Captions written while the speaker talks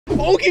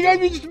Okay, guys,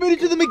 we just made it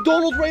to the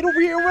McDonald's right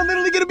over here. We're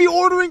literally gonna be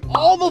ordering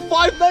all the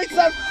Five Nights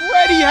at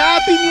Freddy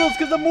Happy Meals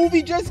because the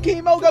movie just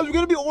came out, guys. We're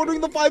gonna be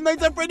ordering the Five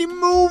Nights at Freddy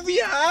movie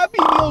Happy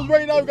Meals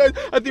right now, guys.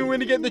 I think we're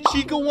gonna get the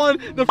Chica one,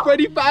 the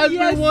Freddy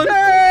Fazbear one.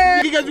 Sir.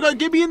 Okay, guys, we got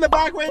Gibby in the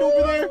back right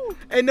over there,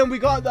 and then we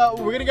got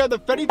we're gonna get the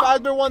Freddy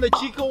Fazbear one, the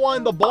Chica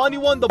one, the Bonnie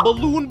one, the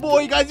Balloon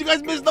Boy. Guys, you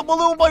guys missed the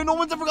Balloon Boy. No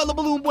one's ever got the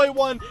Balloon Boy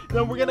one.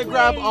 Then we're gonna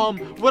grab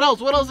what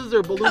else? What else is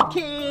there? Balloon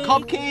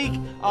Cupcake.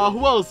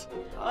 Who else?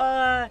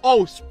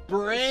 Oh,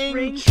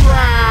 Spring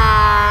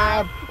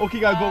Trap. Okay,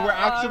 guys, but we're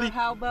actually.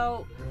 How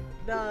about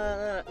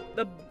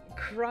the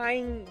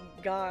crying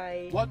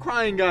guy? What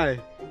crying guy?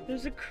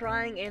 There's a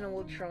crying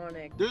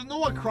animatronic. There's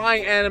no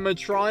crying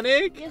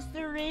animatronic. Yes,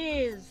 there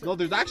is. No,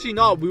 there's actually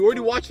not. We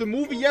already watched the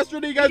movie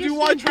yesterday, guys. We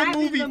watched the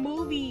movie. The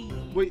movie.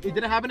 Wait, it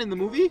didn't happen in the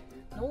movie?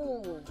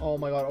 No. Oh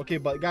my god. Okay,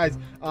 but guys,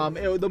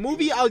 the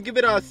movie, I'll give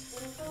it a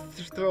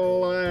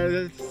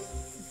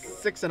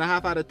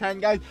 6.5 out of 10,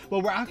 guys. But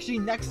we're actually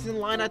next in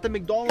line at the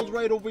McDonald's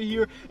right over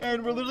here,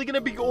 and we're literally gonna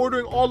be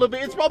ordering all of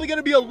it. It's probably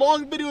gonna be a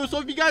long video,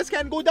 so if you guys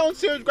can, go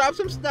downstairs, grab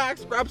some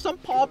snacks, grab some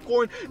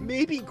popcorn,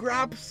 maybe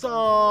grab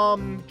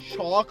some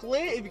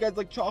chocolate if you guys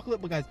like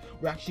chocolate. But guys,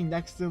 we're actually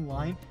next in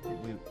line.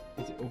 Wait,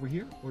 is it over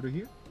here? Order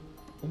here?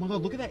 Oh my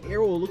god, look at that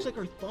arrow. It looks like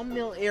our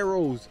thumbnail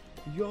arrows.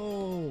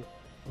 Yo,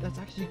 that's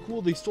actually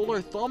cool. They stole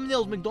our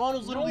thumbnails.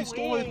 McDonald's literally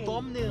stole our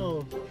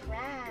thumbnail.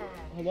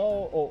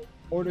 Hello? Oh,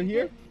 order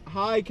here?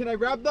 Hi, can I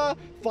grab the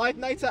Five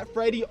Nights at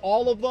Freddy,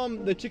 all of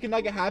them, the Chicken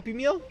Nugget Happy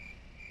Meal?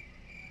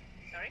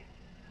 Sorry?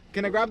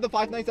 Can I grab the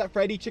Five Nights at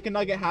Freddy Chicken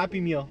Nugget Happy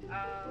Meal?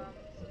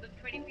 So the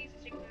 20-piece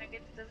chicken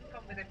nuggets doesn't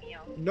come with a meal.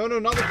 No,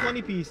 not the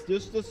 20-piece.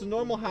 Just a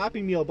normal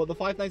Happy Meal, but the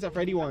Five Nights at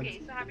Freddy ones. Okay,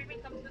 so Happy Meal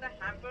comes with a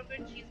hamburger,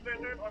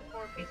 cheeseburger, or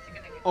 4-piece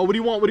chicken nuggets. Oh, what do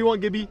you want? What do you want,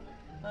 Gibby?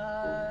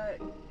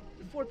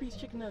 4-piece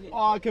chicken nugget.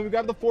 Can we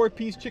grab the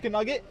 4-piece chicken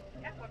nugget?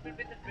 Yeah, what with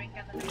the drink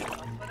and the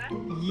sauce for that?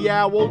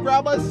 Yeah, we'll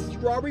grab a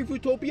strawberry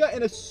Fruitopia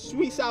and a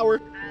sweet sour.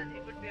 And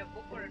it would be a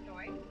book or a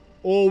toy.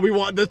 Oh, we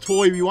want the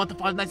toy. We want the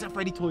Five Nights at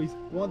Freddy toys.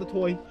 We want the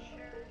toy.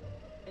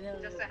 Sure.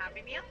 Just a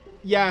Happy Meal?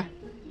 Yeah.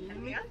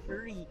 Anything else?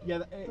 Furry.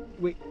 Yeah,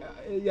 wait.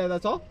 Yeah,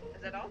 that's all?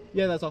 Is that all?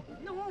 Yeah, that's all.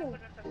 No.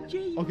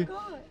 Jay, you Okay.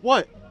 forgot.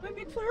 What? My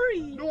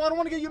McFlurry. No, I don't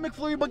want to get you a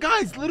McFlurry, but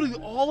guys, literally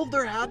all of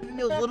their Happy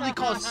Meals literally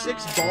cost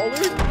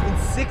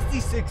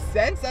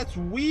 $6.66. That's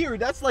weird.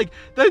 That's like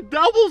the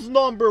devil's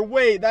number.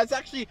 Wait, that's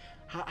actually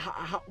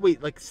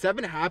wait, like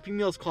 7 Happy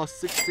Meals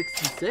cost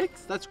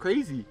 $6.66? That's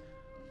crazy.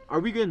 Are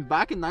we going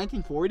back in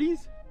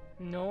 1940s?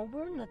 No,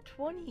 we're in the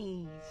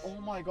 20s. Oh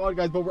my god,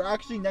 guys, but we're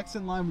actually next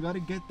in line. We got to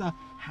get the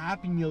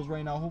Happy Meals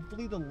right now.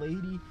 Hopefully the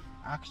lady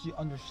actually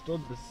understood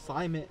the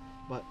assignment,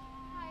 but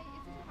Hi, is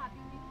this a Happy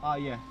Meal?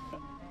 yeah.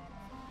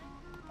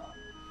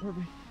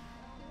 Perfect.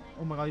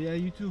 Oh my god, yeah,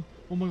 you too.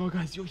 Oh my god,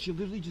 guys, yo, she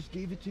literally just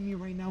gave it to me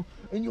right now.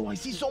 And yo, I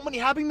see so many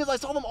Happy Meals. I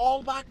saw them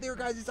all back there,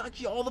 guys. It's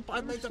actually all the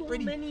Five Nights at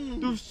Freddy.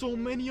 There's so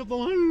many of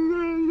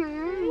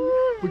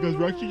them. But guys,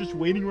 we're actually just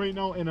waiting right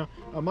now, and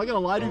I'm not gonna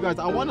lie to you guys,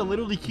 I want to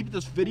literally keep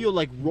this video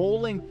like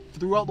rolling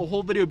throughout the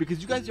whole video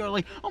because you guys are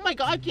like, oh my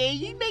god, Jay,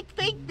 you make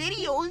fake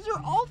videos,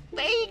 they're all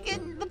fake,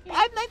 and the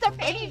Five Nights at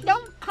Freddy's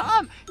don't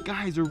come.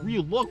 Guys, they're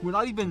real. Look, we're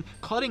not even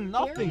cutting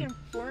nothing.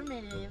 Very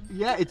informative.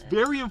 Yeah, it's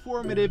very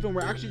informative, and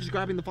we're actually just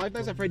grabbing the Five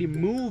Nights at Freddy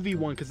movie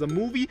one because the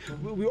movie,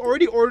 we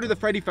already ordered the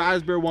Freddy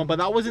Fazbear one, but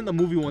that wasn't the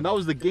movie one. That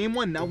was the game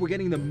one. Now we're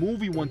getting the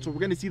movie one, so we're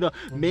gonna see the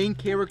main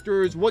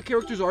characters. What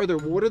characters are there?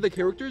 What are the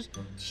characters?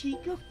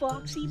 Chica,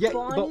 Foxy, Yeah,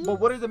 Bonnie, but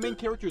what are the main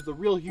characters? The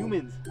real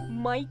humans.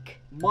 Mike,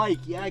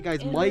 Yeah,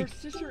 guys, and Mike. her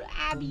sister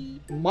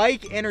Abby.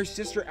 Mike and her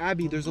sister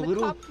Abby. There's a The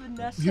little. cop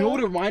Vanessa. You know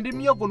what it reminded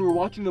me of when we were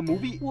watching the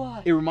movie?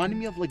 What? It reminded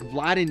me of like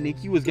Vlad and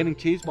Nikki was getting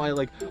chased by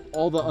like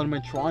all the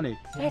animatronics.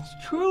 That's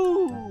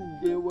true.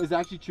 It was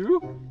actually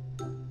true.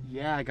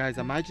 Yeah, guys,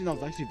 imagine that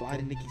was actually Vlad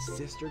and Nikki's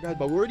sister, guys.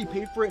 But we already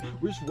paid for it.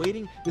 We're just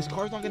waiting. This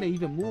car's not gonna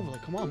even move.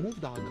 Like, come on, move,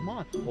 dog. Come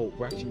on. Oh,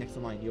 we're actually next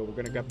in line. Yo, we're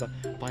gonna grab the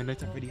Five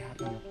Nights at Freddy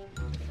Happy Meal.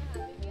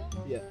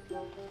 Yeah.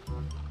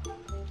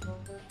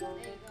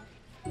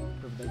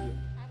 Perfect, thank you.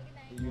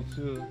 You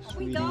too,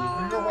 sweetie.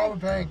 Oh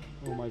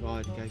my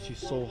god, guys, she's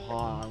so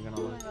hot. I'm gonna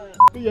lie.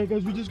 But yeah,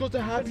 guys, we just got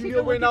to Happy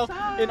Meal right now,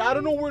 and I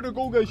don't know where to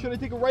go, guys. Should I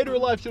take a right or a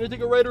left? Should I take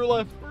a right or a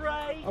left?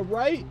 Right. A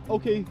right?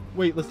 Okay.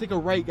 Wait, let's take a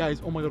right,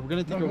 guys. Oh my god, we're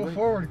gonna take a right. Go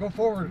forward. Go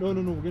forward. No,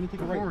 we're gonna take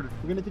a right. Forward.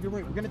 We're gonna take a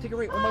right. We're gonna take a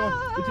right. Oh my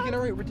god, we're taking a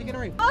right. We're taking a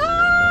right.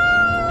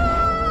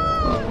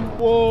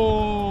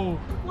 Whoa.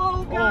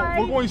 Whoa, guys.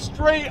 Oh, we're going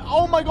straight.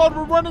 Oh my god,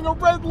 we're running a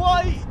red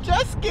light.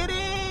 Just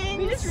kidding.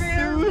 We just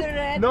ran over the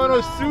red No,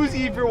 light.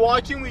 Susie, if you're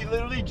watching, we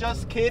literally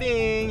just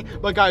kidding.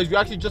 But guys, we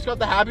actually just got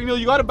the Happy Meal.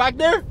 You got it back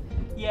there?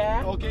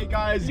 Yeah. Okay,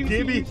 guys,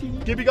 Lucy.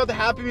 Gibby got the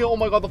Happy Meal. Oh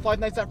my god, the Five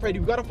Nights at Freddy.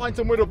 We gotta find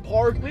somewhere to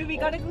park. Wait, we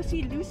gotta go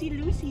see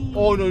Lucy.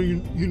 Oh no,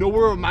 you know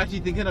where I'm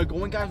actually thinking of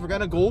going, guys? We're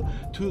gonna go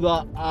to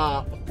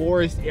the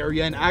forest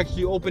area and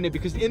actually open it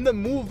because in the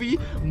movie,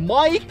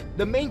 Mike,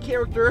 the main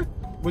character,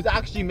 was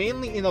actually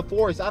mainly in the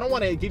forest. I don't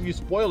want to give you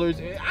spoilers.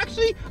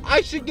 Actually,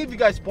 I should give you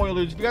guys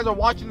spoilers. If you guys are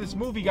watching this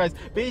movie, guys,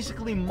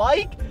 basically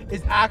Mike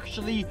is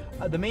actually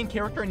the main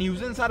character, and he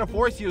was inside a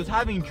forest. He was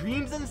having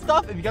dreams and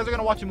stuff. If you guys are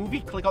gonna watch a movie,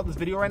 click out this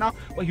video right now.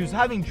 But he was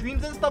having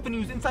dreams and stuff, and he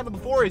was inside of the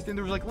forest, and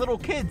there was like little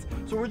kids.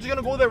 So we're just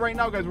gonna go there right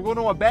now, guys. We're going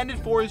to an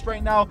abandoned forest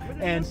right now,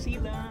 and see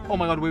them. oh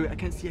my god, wait, I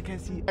can't see.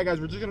 Alright, guys,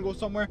 we're just gonna go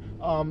somewhere,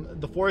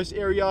 the forest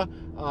area.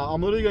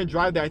 I'm literally gonna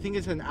drive there. I think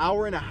it's an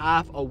hour and a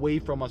half away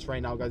from us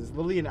right now, guys. It's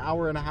literally an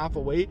hour and a half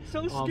away.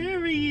 So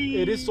scary.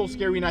 It is so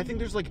scary, and I think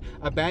there's like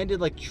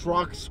abandoned like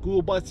trucks,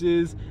 school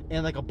buses,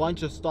 and like a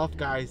bunch of stuff,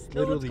 guys.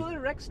 Literally. Let's go to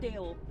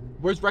Rexdale.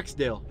 Where's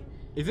Rexdale?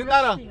 Isn't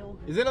Rexdale.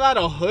 that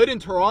a hood in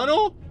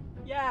Toronto?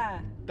 Yeah.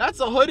 That's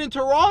a hood in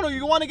Toronto.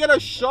 You want to get a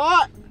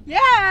shot?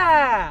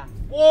 Yeah.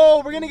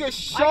 Whoa, we're gonna get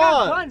shot.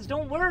 I got guns.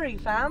 Don't worry,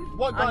 fam.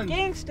 What guns? I'm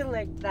gangster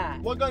like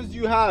that. What guns do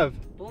you have?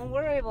 Don't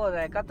worry about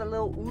that. I got the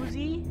little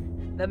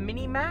Uzi, the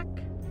Mini Mac.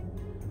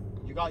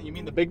 You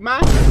mean the Big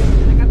Mac?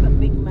 I got the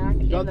Big Mac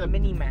and got the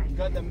Mini Mac. You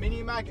got the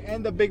Mini Mac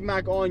and the Big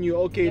Mac on you.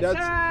 Okay, Yes,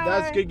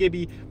 that's sir. good,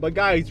 Gibby. But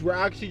guys, we're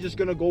actually just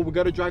gonna go. We're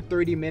gonna drive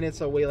 30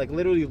 minutes away. Like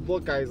literally,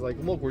 look, guys. Like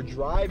look, we're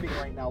driving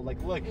right now.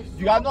 Like look,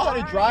 you guys know how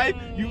to drive.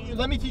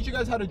 Let me teach you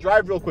guys how to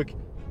drive real quick.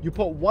 You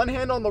put one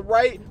hand on the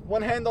right,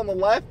 one hand on the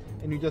left,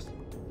 and you just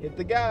hit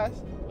the gas.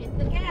 Hit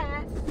the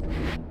gas.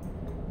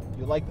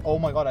 You like? Oh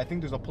my God, I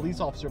think there's a police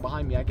officer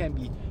behind me. I can't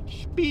be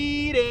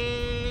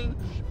speeding.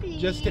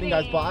 Just kidding,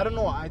 guys. But I don't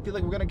know. I feel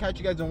like we're gonna catch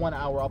you guys in 1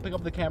 hour. I'll pick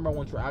up the camera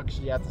once we're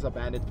actually at this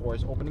abandoned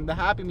forest, opening the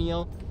Happy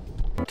Meal.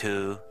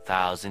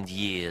 2,000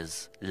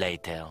 years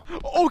later.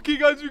 Okay,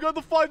 guys, we got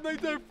the Five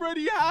Nights at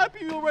Freddy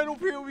Happy Meal right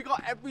over here. We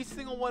got every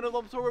single one of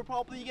them, so we're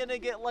probably gonna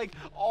get like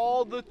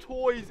all the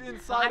toys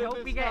inside I of hope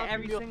this we get Happy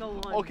every Meal. single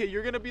one. Okay,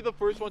 you're gonna be the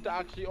first one to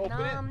actually open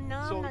Nom, it.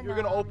 nom, So nom, you're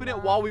gonna open it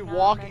nom, while we nom,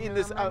 walk nom, in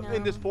this nom,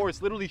 in this nom.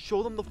 forest. Literally,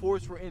 show them the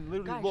forest we're in.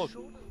 Literally, Guys, look.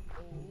 show them.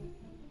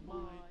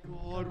 Oh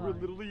my God, we're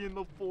literally in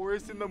the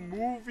forest in the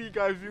movie,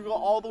 guys. We got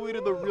all the way to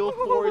the real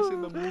forest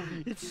in the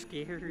movie. It's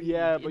scary.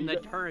 Yeah, but in you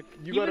the got- dark.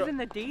 you He was gotta- in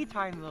the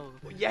daytime though.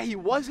 Yeah, he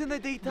was in the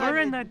daytime. We're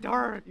in the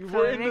dark. You So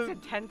were it in makes the-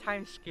 it 10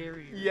 times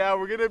scarier. Yeah,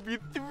 we're gonna be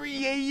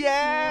 3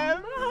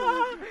 a.m.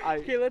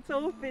 Okay, let's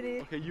open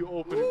it. Okay, you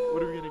open it.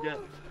 What are we gonna get?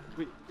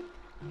 Wait.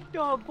 The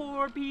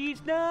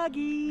 4-piece nugget.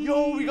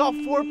 Yo, we got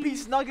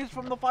 4-piece nuggets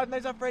from the Five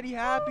Nights at Freddy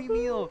Happy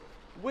Meal.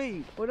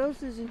 Wait, What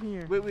else is in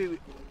here? wait.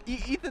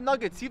 Eat the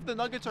nuggets. See if the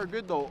nuggets are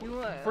good though. You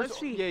what? First, Let's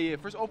see. Yeah.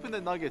 First, open the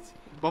nuggets.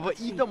 But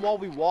Let's eat see. them while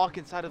we walk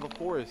inside of the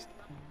forest.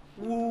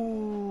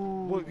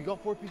 Ooh. What? We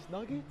got 4-piece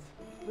nuggets?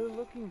 They're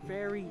looking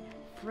very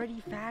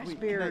Freddy Wait,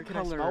 Fazbear can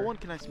I color. smell one?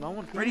 Can I smell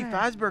one? Freddy Yeah.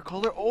 Fazbear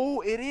color.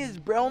 Oh, it is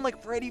brown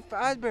like Freddy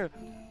Fazbear.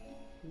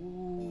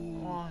 Ooh.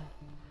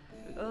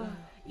 Oh,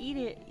 Eat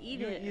it. Eat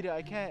you it. eat it.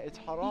 I can't. It's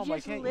haram. I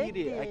just can't licked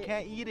eat it. I it.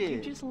 can't eat You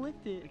it. just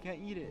licked I it. can't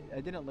eat it. I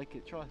didn't lick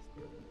it. Trust.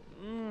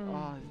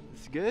 Mm.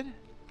 It's good.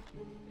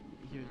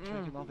 Here, take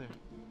Mm. another.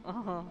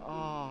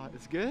 Uh-huh.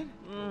 It's good.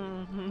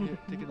 Mm-hmm. Here,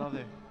 take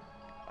another.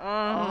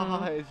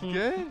 Uh-huh. It's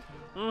good.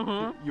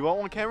 Mm-hmm. You want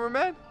one,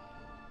 cameraman?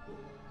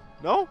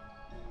 No?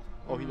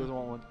 Oh, he doesn't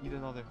want one. Eat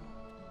another.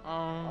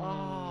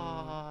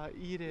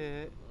 Eat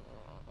it.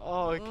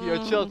 Oh, okay.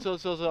 Yo, chill.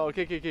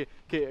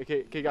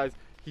 Okay, guys.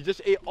 He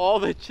just ate all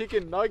the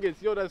chicken nuggets.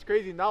 Yo, that's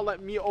crazy. Now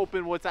let me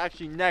open what's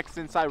actually next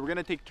inside. We're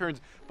gonna take turns,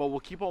 but we'll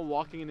keep on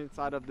walking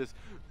inside of this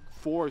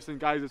forest. And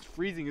guys, it's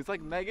freezing. It's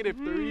like negative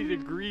 30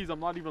 degrees. I'm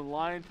not even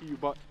lying to you.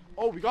 But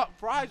oh, we got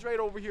fries right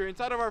over here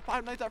inside of our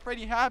Five Nights at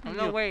Freddy Happy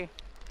Meal. No way.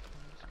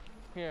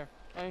 Here.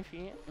 Let me see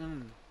it.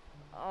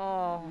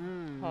 Oh.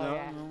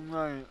 Yeah.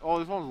 No. Oh,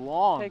 this one's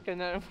long. Take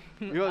another.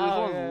 Yo, this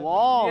Oh, one's yeah.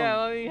 long.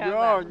 Yeah, let me have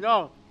Yo, that.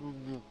 no.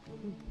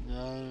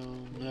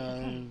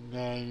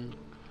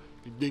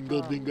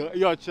 Dingo.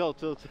 Yo, chill.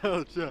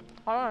 Hold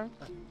on.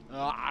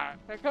 Ah.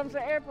 Here comes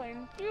the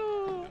airplane.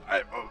 Phew.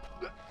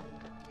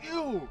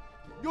 Ew.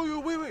 Yo,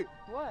 wait.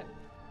 What?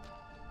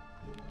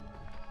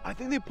 I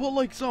think they put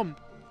like some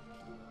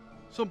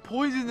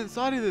poison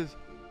inside of this.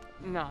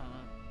 No.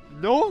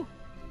 No?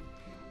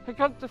 Here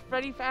comes the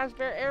Freddy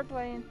Fazbear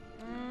airplane.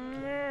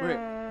 Wait.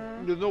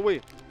 There's no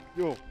way.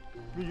 Yo,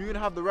 you're gonna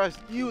have the rest.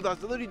 Ew,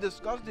 that's literally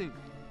disgusting.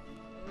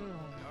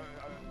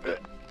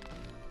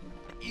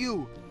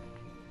 Ew.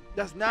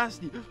 That's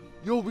nasty.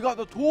 Yo, we got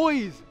the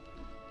toys.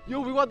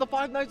 Yo, we got the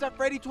Five Nights at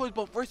Freddy toys.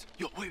 But first,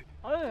 yo, wait.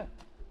 Oh,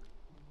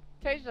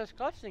 tastes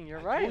disgusting. You're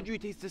I right. told you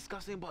it tastes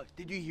disgusting, but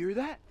did you hear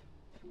that?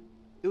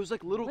 It was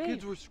like little Wait.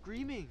 kids were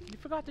screaming. You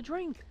forgot the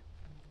drink.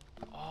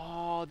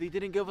 Oh, they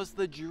didn't give us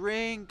the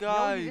drink, No,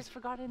 guys. you just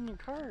forgot it in your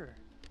car.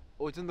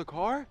 Oh, it's in the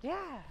car? Yeah.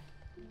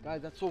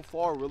 Guys, that's so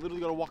far. We're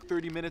literally gonna walk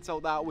 30 minutes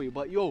out that way.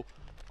 But yo,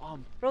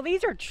 Bro,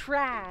 these are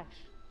trash.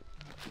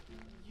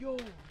 yo,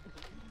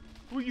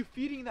 who are you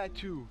feeding that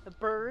to? The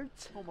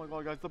birds. Oh my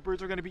God, guys, the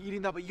birds are gonna be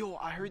eating that. But yo,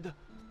 I heard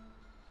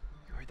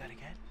you heard that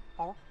again?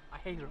 Oh, I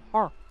hate it.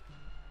 Oh.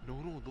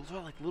 No, those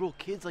are like little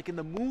kids, like in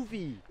the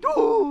movie.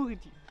 Dude.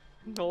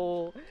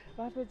 No.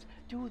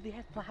 Dude, they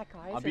have black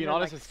eyes. I'm and being they're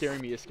honest, like it's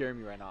scaring me. It's scaring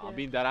me right now. Yeah. I'm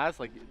being dead ass.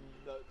 Like,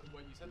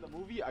 When you said the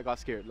movie, I got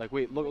scared. Like,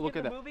 wait, look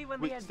at that. Movie when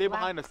Wait, stay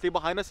behind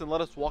us, and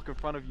let us walk in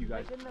front of you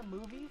guys. Like in the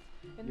movies,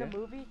 Yeah. the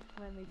movie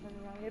when they turn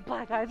around, they had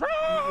black eyes.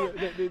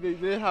 They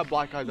did have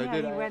black eyes. Yeah,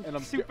 I did, he went and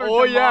I'm super scared.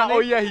 Oh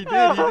yeah, he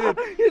did.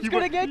 It's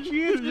gonna get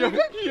you. It's Yo, gonna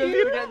get he's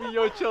you. gonna get me.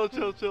 Yo,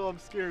 chill. I'm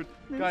scared.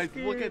 Guys,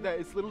 look at that.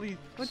 It's literally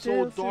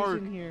so dark.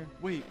 In here?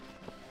 Wait.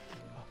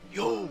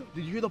 Yo,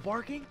 did you hear the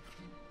barking?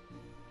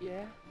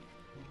 Yeah.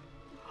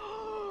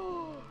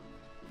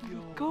 Yo,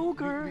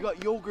 Yogurt. we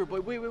got yogurt,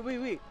 but wait.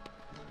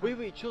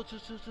 Chill.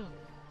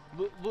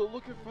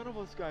 Look in front of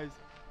us, guys.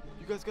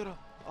 You guys gotta.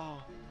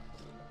 Oh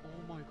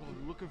my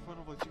God! Look in front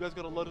of us. You guys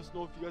gotta let us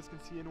know if you guys can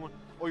see anyone.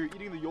 Oh, you're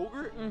eating the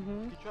yogurt?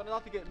 Mm-hmm. You try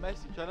not to get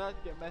messy.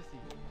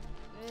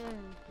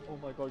 Oh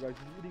my God, guys!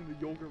 He's eating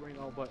the yogurt right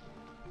now, but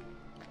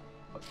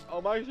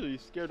I'm actually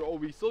scared. Oh,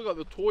 we still got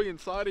the toy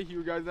inside of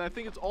here, guys, and I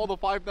think it's all the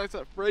Five Nights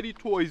at Freddy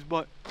toys.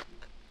 But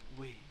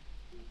wait,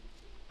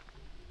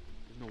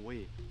 there's no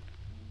way.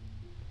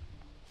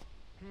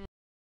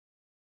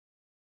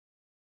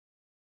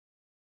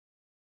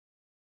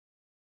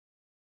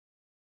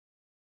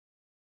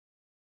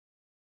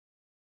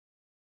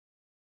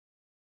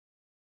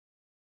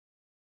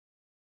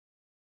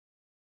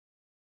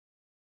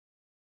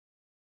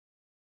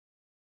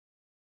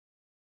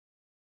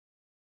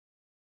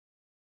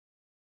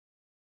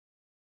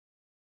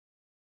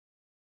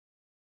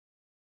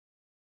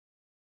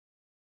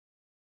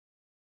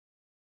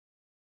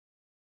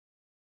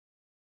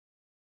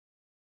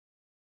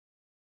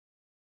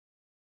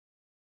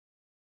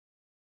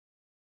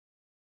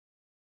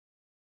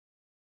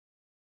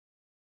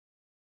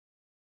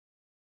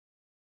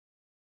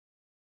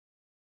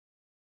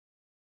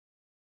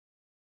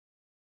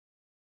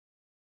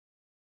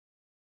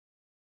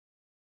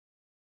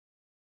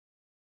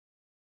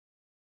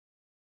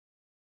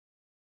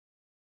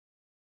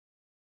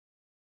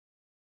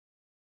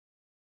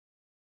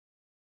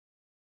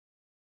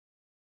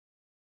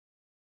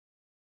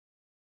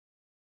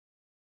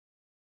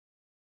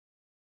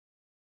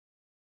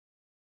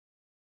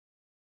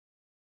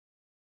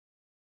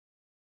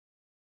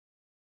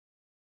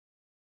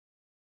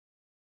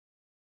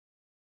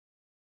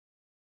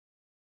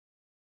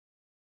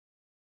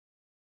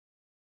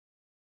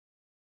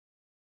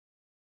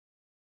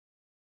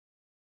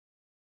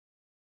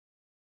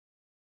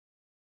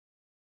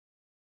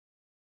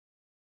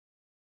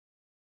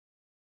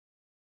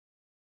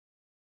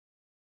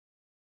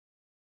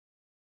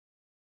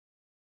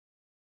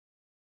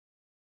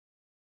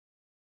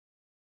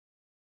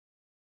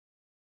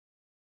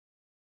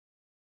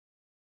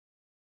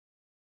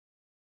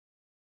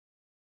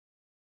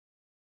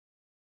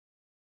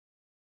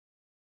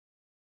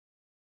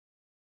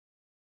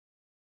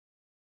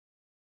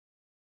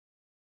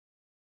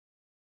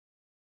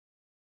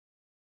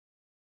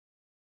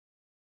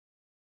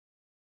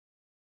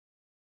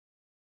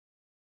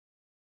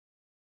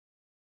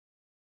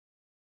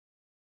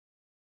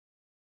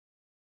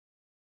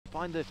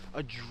 Find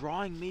a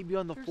drawing maybe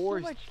on the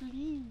forest. So much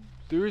leaves.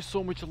 There is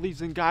so much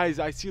leaves, and guys,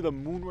 I see the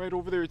moon right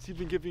over there. It's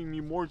even giving me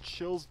more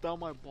chills down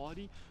my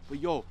body. But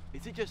yo,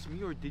 is it just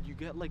me, or did you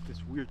get like this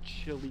weird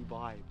chilly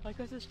vibe? I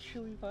got this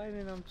chilly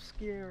vibe and I'm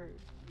scared.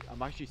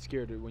 I'm actually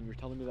scared when you're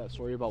telling me that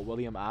story about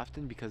William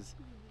Afton, because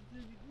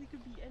They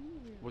could be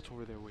anywhere. what's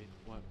over there? Wait,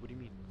 what do you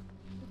mean?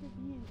 They could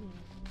be in here.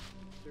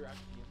 They're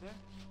actually in there?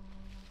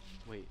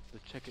 Wait,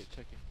 let's check it.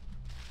 Oh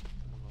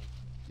my God.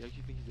 You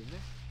actually think he's in there?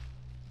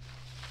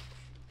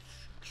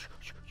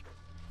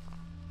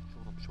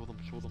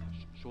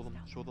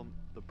 Show them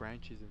the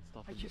branches and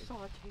stuff. I just saw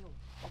a tail.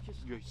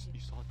 You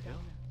saw a tail?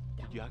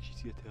 Down. Did you actually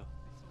see a tail?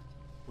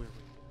 Where?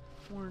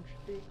 Orange,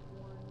 big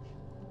orange,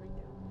 right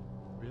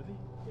down. Really?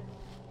 Yeah.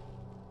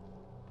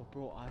 But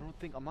bro,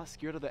 I'm not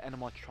scared of the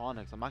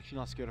animatronics. I'm actually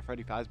not scared of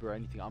Freddy Fazbear or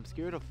anything. I'm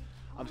scared of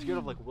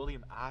like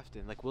William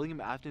Afton. Like William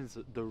Afton's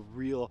the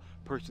real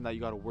person that you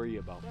gotta worry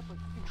about. Yeah, but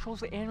he controls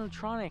the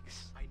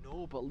animatronics. I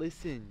know, but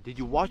listen, did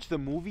you watch the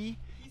movie?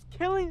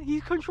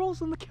 He controls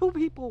them to kill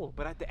people.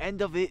 But at the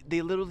end of it,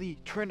 they literally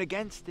turn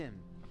against him.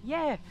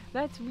 Yeah,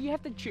 we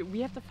have to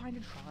find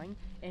a drawing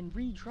and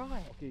redraw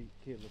it.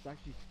 Okay, let's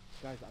actually,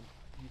 guys,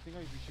 you think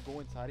we should go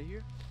inside of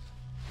here?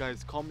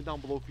 Guys, comment down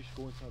below if we should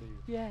go inside of here.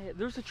 Yeah,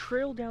 there's a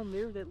trail down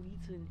there that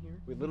leads in here.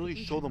 We literally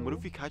show them. What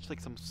if we catch like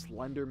some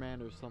Slender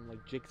Man or some like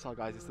Jigsaw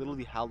guys? It's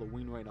literally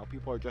Halloween right now.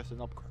 People are dressing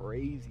up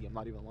crazy. I'm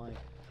not even lying.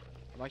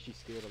 I'm actually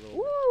scared a little bit.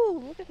 Ooh,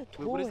 look at the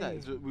toy. Wait, what is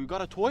that? We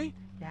got a toy?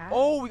 Yeah.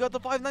 Oh, we got the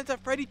Five Nights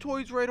at Freddy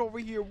toys right over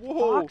here.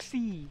 Whoa.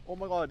 Foxy. Oh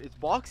my God, it's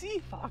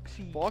Boxy?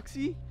 Foxy.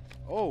 Foxy?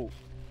 Oh.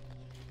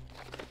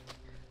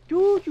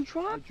 Dude, you I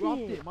dropped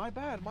dropped it. it. My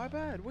bad.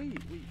 Wait.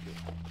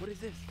 What is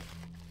this?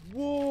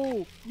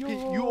 Whoa. Yo.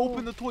 Okay, you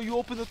open the toy.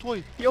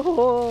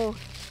 Yo.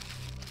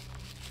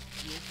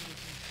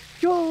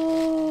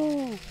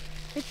 Yo.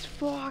 It's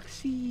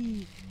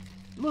Foxy.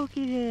 Look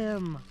at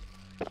him.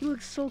 He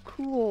looks so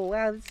cool.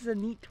 Wow, this is a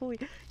neat toy.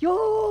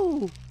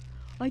 Yo.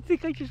 I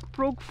think I just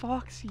broke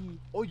Foxy.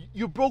 Oh,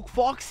 you broke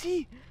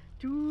Foxy?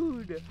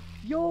 Dude,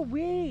 yo,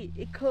 wait!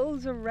 It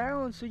goes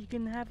around so you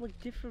can have like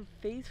different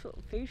facial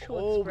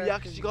Oh, we expressions.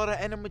 actually got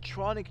an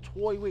animatronic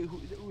toy. Wait,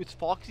 it's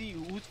Foxy?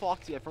 Who's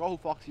Foxy? I forgot who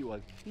Foxy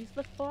was. He's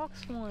the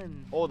fox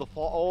one. Oh,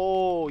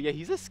 oh, yeah,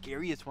 he's the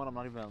scariest one. I'm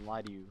not even gonna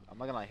lie to you. I'm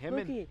not gonna lie. Him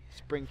Look and at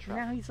Springtrap.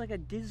 now he's like a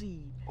dizzy.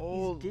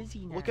 Oh, he's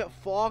dizzy now. look at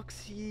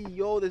Foxy.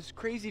 Yo, this is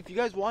crazy. If you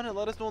guys want it,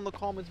 let us know in the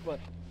comments. But,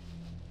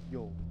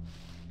 yo,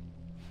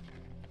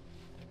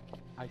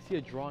 I see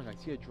a drawing. I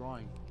see a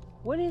drawing.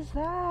 What is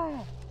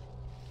that?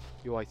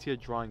 Yo, I see a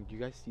drawing. Do you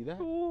guys see that?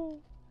 Oh.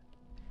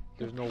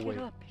 There's no Pick it way.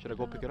 up, Should I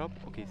go pick it up?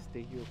 Okay,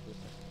 stay here for a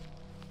second.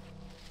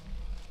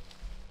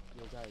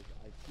 Yo, guys,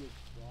 I see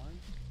a drawing.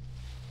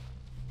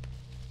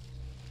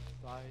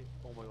 Side.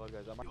 Oh my god,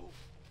 guys. Yo,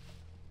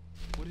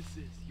 what is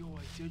this? Yo,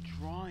 I see a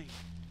drawing.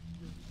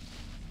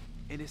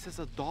 And it says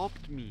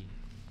adopt me.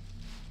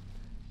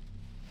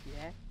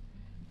 Yeah.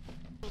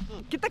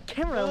 Look. Get the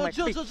camera on my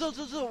chill, face.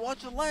 chill.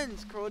 Watch the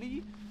lens,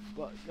 Crody.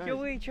 But, guys, Yo,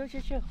 wait, chill.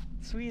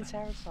 Sweet and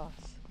sour sauce.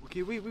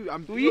 okay, wait.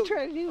 What are you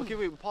trying to do? Okay,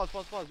 wait. Pause.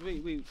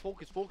 Wait.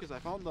 Focus. I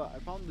found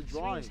the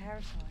drawing. Sweet and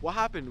sour sauce. What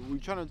happened? Were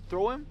you trying to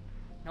throw him?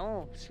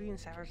 No, sweet and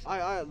sour sauce.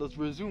 Alright, let's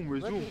resume.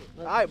 Look.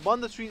 Alright,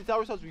 bun the sweet and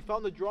sour sauce. We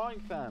found the drawing,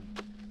 fam.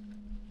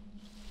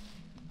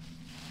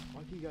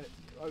 Okay, guys.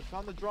 I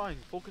found the drawing.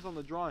 Focus on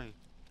the drawing.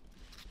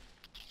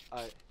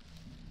 Alright.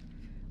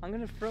 I'm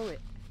gonna throw it.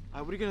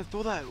 Alright, what are you gonna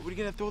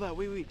throw that?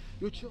 Wait.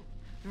 Yo, chill.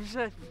 There's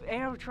an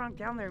animatronic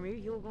down there.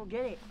 Maybe he'll go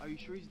get it. Are you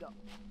sure he's down?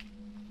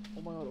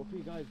 Oh my god,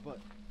 okay, guys, but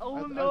Oh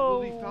I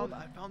no! really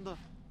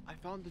I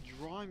found the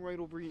drawing right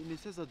over here, and it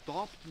says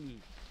adopt me.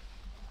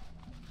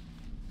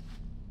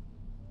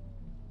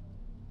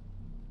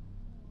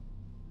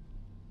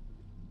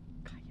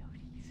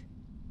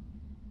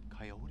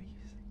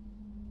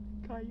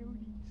 Coyotes?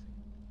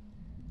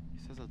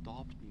 It says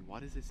adopt me. Why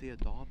does it say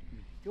adopt me?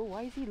 Yo,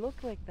 why does he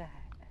look like that?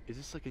 Is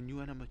this like a new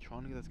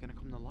animatronic that's gonna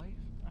come to life?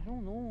 I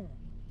don't know.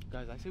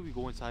 Guys, I say we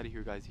go inside of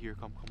here, guys. Here,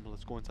 come,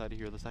 let's go inside of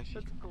here. Let's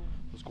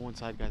go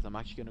inside, guys. I'm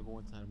actually gonna go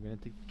inside. I'm gonna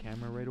take the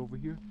camera right over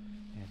here,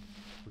 and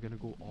we're gonna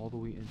go all the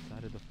way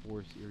inside of the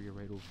forest area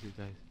right over here,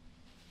 guys.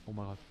 Oh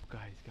my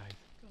god, guys.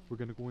 We're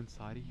gonna go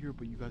inside of here,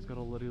 but you guys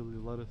gotta let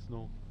us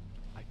know.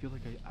 I feel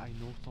like I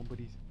know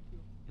somebody's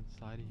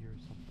inside of here or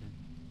something.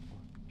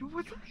 Dude,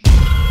 what's that?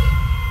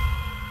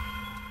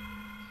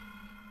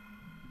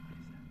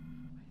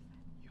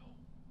 Yo.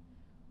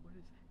 What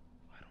is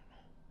that? I don't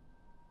know.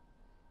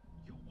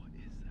 Yo, what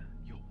is that?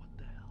 Yo, what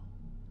the hell?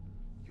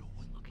 Yo,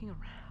 what? He's looking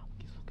around.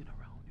 He's looking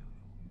around.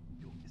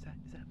 Yo, is that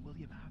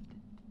William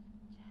Afton?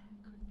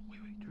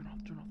 Yeah, wait, turn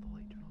off the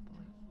light.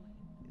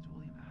 It's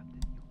William Afton.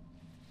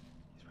 Yo,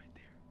 he's right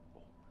there.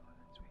 Oh my god,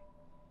 that's sweet.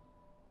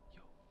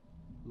 Yo,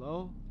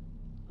 hello,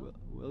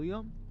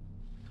 William?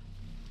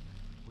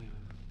 Wait,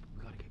 we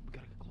gotta get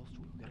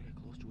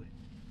close to it.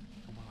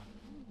 Oh my god,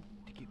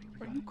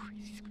 Are you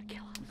crazy? He's gonna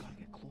kill us. we gotta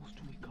get close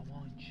to it. Come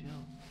on,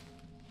 chill.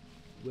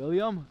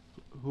 William,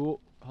 who?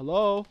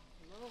 Hello?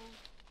 Hello,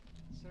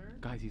 sir.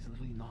 Guys, he's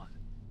literally not.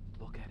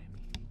 Look at him.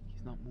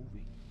 He's not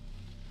moving.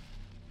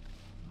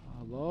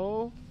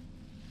 Hello?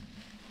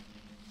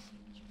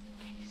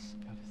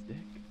 You have a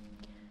stick?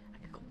 I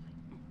can go.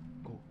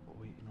 Go. Oh,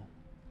 wait, no.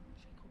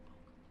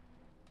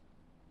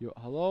 Yo,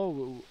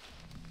 hello?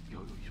 Yo,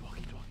 he's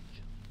walking.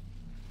 Chill.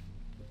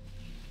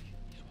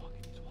 He's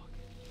walking.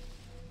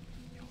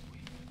 Yo,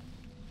 wait.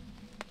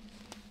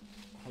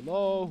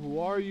 Hello? Who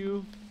are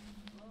you?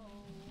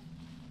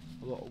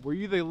 Hello? Were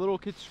you the little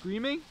kid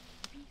screaming?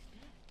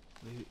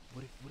 Wait,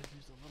 what if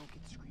there's a little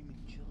kid screaming?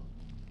 Chill.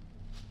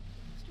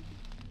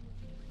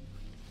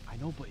 I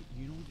know, but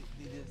you know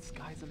they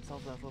disguise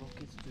themselves as little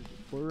kids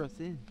to lure us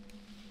in.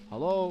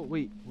 Hello?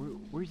 Wait,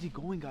 where's he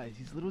going, guys?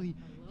 He's literally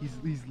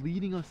he's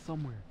leading us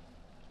somewhere.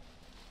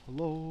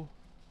 Hello?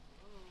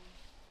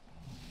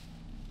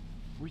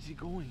 Where's he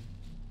going?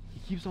 He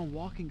keeps on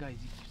walking, guys.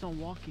 He keeps on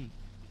walking.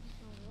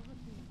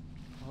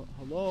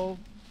 Hello?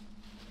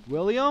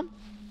 William?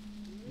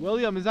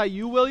 William, is that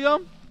you,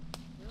 William?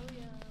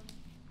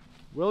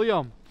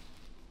 William,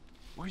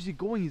 where's he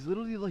going? He's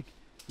literally like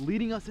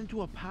leading us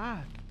into a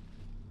path.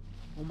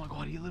 Oh my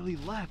god, he literally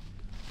left.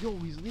 Yo,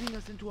 he's leading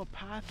us into a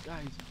path,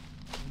 guys.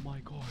 Oh my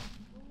god.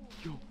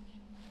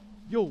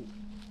 Yo,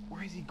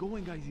 where is he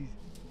going, guys? He's.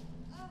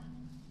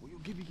 Oh, yo,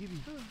 give me.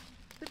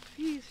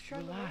 Please,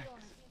 Relax.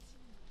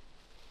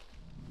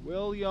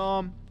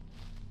 William.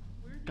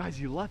 Guys,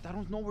 he left. I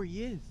don't know where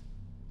he is.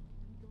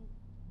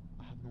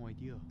 I have no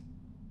idea.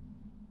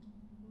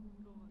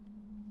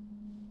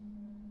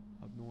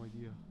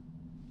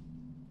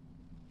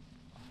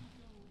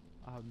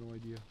 I have no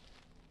idea.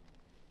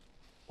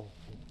 Oh,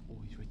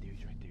 he's right there.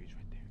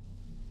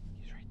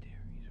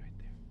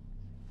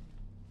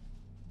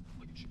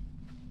 Wait, shit.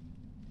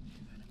 Is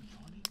that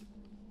animatronic?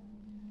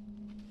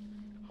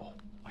 Oh,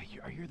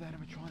 I hear that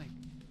animatronic.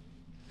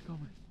 It's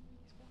coming.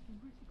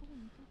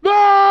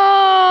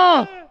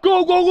 Ah!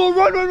 Go,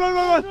 run.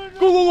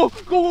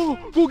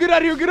 Go, get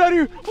out of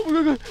here. Oh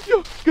my god,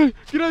 yo,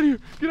 get out of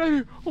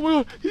here. Oh my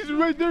god, he's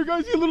right there,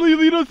 guys. He literally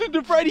lead us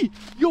into Freddy.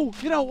 Yo,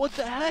 get out, what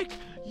the heck?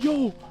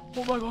 Yo,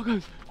 Oh my god,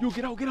 guys. Yo,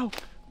 get out, get out.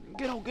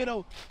 Get out, get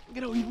out.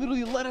 Get out. He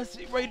literally led us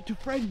right to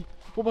Freddy.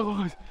 Oh my god,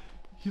 guys.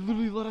 He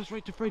literally led us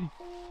right to Freddy.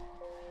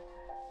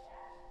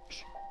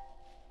 Shh.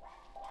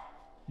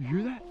 You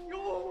hear that?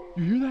 No.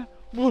 You hear that?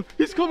 Come on.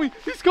 He's coming.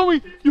 He's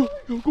coming. Yo,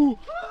 go.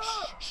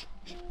 Shh, shh,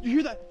 shh. You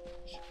hear that?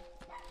 Shh.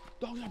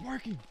 Dogs are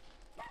barking.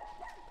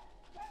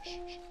 Shh,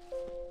 shh.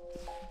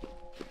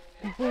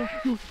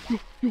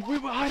 Yo,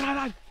 wait,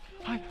 hide.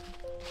 Hide.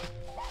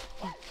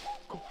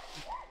 Go.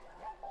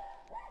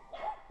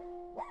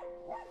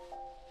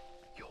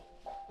 Yo,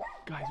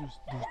 guys,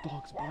 there's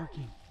dogs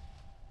barking.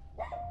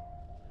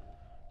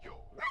 Yo.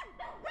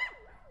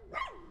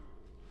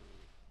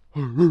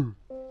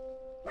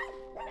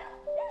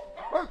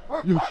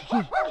 Yo,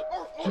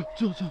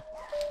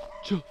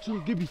 chill,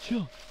 Gibby,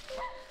 chill.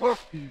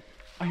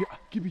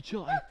 Gibby,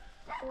 chill.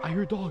 I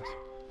hear dogs.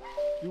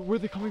 Yo, where are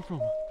they coming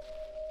from?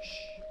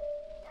 Shh.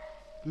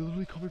 They're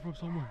literally coming from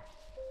somewhere.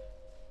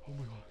 Oh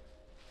my god.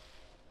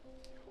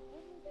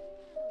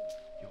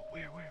 Yo,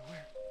 where?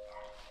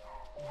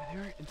 Over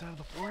there, inside of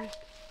the forest?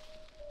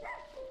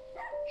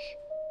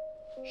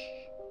 Shh.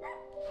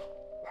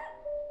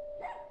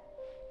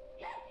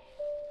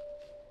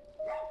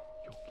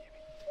 Yo,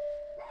 Gibby.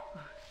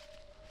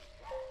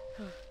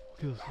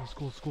 Okay, let's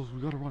go. We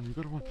gotta run. We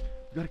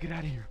gotta get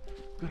out of here.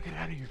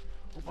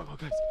 Oh my god,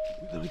 guys.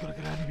 We literally gotta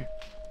get out of here.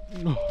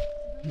 No.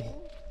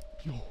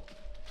 Yo.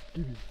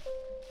 Gibby.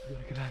 We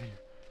gotta get out of here.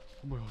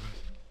 Oh my god,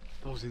 guys.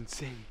 That was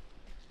insane.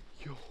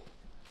 Yo.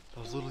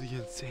 That was literally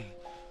insane.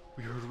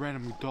 We heard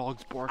random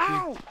dogs barking.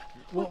 Ow!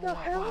 What the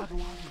hell?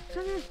 happened?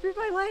 Something bit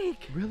my leg.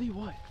 Really?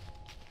 What?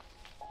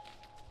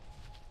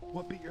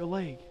 What bit your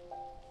leg?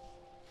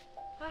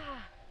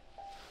 Ah.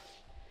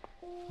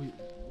 Wait,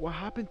 what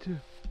happened to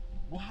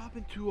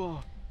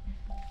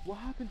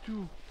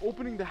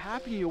opening the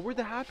Happy Meal? Where'd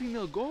the Happy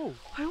Meal go?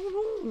 I don't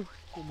know.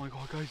 Oh my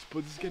god, guys,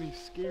 but this is getting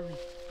scary.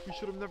 We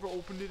should have never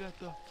opened it at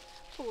the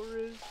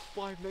forest.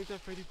 Five Nights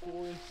at Freddy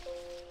Forest.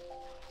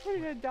 We're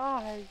gonna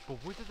die.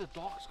 But where did the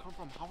dogs come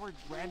from? How are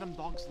random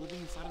dogs living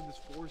inside of this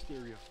forest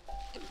area?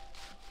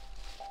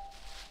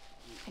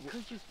 It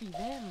could just be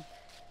them.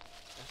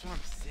 That's what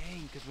I'm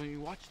saying, because when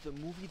you watch the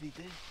movie, they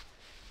did.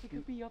 It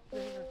could be up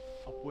there.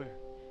 Up where?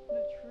 In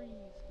the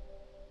trees.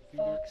 You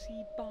think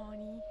Foxy,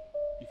 Bonnie,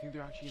 you think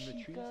they're actually in the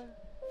trees? Chica,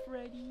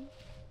 Freddy.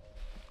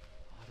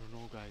 I don't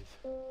know, guys.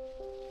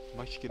 I'm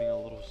actually getting a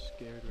little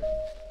scared right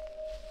now.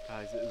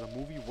 Guys, the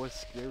movie was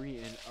scary,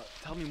 and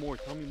tell me more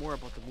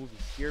about the movie.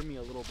 Scare me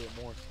a little bit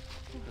more,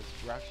 because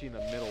we're actually in the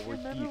middle. We're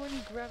Remember deep. when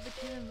he grabbed the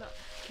kid and the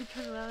kid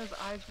turned around, his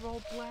eyes were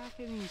all black,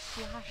 and he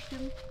slashed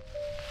him?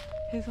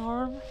 His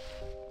arm?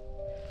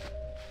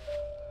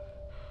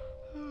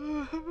 I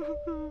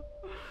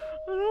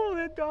don't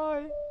want to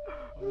die.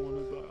 I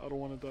don't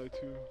want to die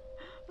too.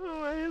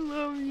 Oh, I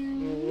love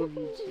you. I love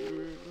you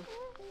too.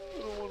 I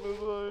don't want to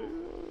die.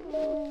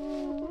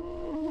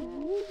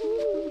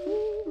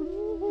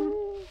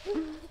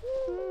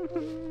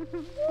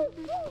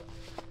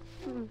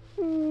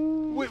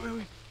 Wait.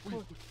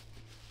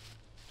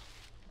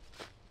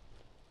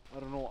 I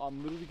don't know.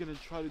 I'm literally gonna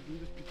try to do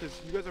this because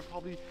you guys are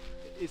probably.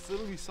 It's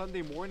literally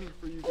Sunday morning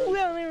for you guys. Go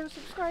down there and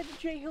subscribe to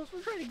Jay Hills.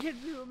 We're trying to get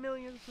to 1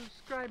 million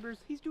subscribers.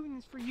 He's doing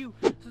this for you.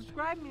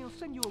 Subscribe and he'll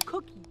send you a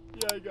cookie.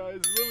 Yeah,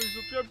 guys, literally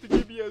subscribe to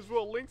Gibby as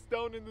well. Links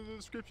down in the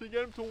description.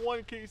 Get him to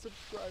 1K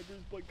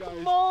subscribers. But guys,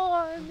 Come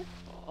on.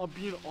 I'm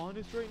being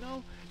honest right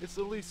now. It's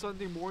literally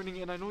Sunday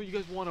morning, and I know you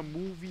guys want a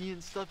movie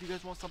and stuff. You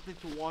guys want something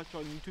to watch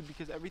on YouTube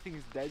because everything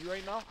is dead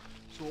right now.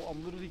 So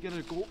I'm literally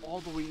gonna go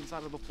all the way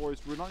inside of the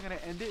forest. We're not gonna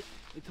end it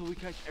until we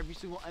catch every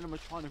single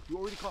animatronic. We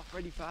already caught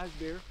Freddy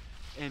Fazbear,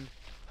 and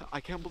I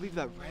can't believe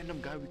that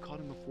random guy we caught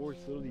in the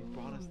forest literally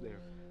brought us there.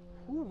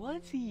 Who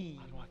was he?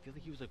 I don't know. I feel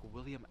like he was like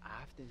William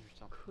Afton or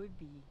something. Could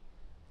be.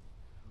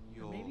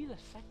 Yo. Or maybe the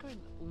second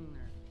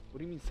owner. What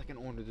do you mean second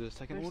owner? There's a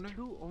second There's owner?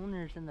 2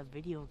 owners in the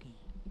video game.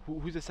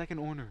 Who's the second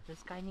owner?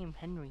 This guy named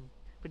Henry,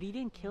 but he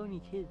didn't kill any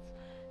kids.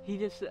 He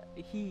just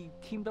he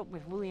teamed up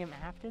with William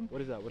Afton.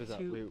 What is that? What is that?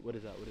 to- Wait, what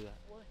is that? What is that?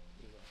 What?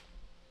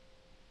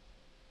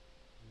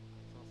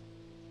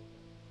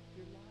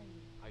 You're lying.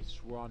 I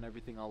swear on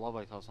everything I love,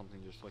 I saw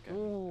something. Just look at me.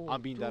 Oh,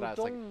 I'm being dude, dead ass.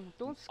 Like,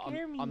 don't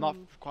scare me. I'm not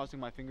crossing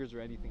my fingers or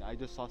anything. I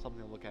just saw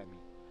something look at me.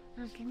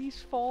 There's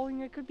leaves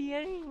falling. It could be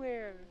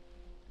anywhere.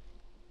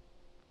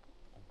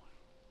 Oh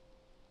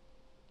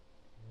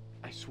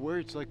my. I swear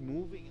it's like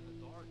moving in the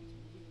dark. It's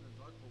moving in the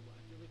dark, but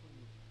I feel like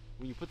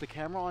when you put the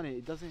camera on it,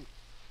 it doesn't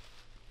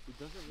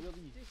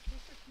really. Just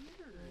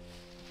disappeared.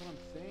 That's what I'm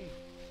saying.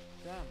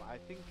 Damn, I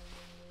think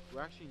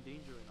we're actually in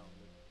danger right now.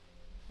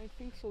 I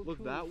think so Look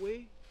too. that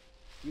way.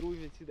 You don't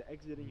even see the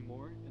exit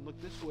anymore. And look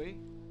this way.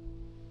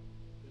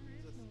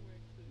 There's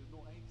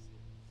no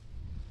exit.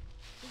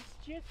 It's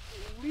just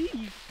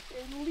leaves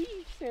and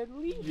leaves and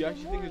leaves. You and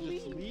actually think more it's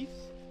just leaves.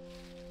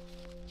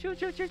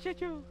 leaves?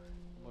 Choo.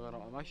 Oh my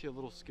god, I'm actually a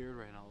little scared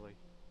right now. Like,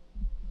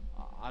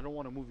 I don't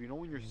want to move. You know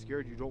when you're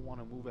scared, you don't want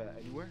to move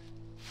anywhere?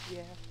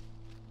 Yeah.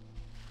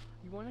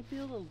 You want to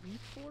build a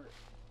leaf fort?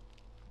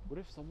 What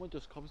if someone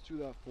just comes through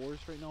that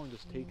forest right now and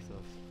just takes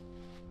us?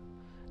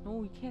 No,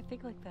 we can't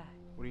think like that.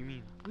 What do you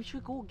mean? We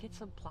should go get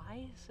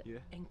supplies Yeah.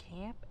 and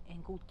camp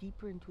and go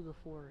deeper into the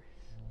forest.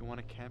 You want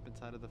to camp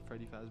inside of the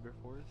Freddy Fazbear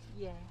Forest?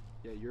 Yeah.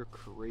 Yeah, you're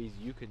crazy.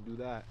 You can do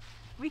that.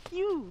 With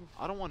you.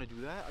 I don't want to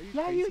do that. Are you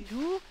Yeah, crazy? you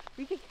do.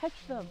 We can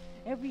catch them.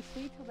 And we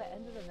stay till the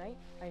end of the night.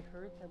 I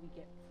heard that we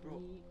get Bro,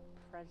 free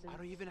presents. I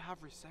don't even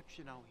have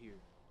reception out here.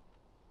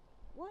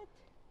 What?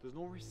 There's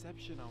no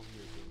reception out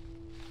here, dude.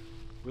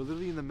 We're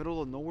literally in the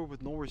middle of nowhere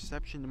with no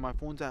reception, and my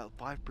phone's at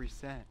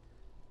 5%.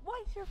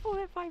 Why is your phone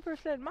at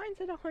 5%? Mine's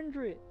at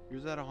 100.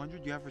 Yours at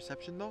 100? You have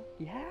reception though?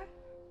 Yeah?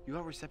 You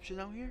have reception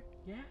out here?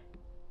 Yeah?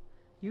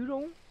 You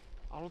don't?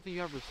 I don't think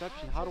you have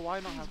reception. How do I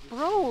not have reception?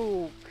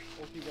 Broke.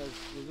 Okay, guys,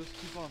 we'll just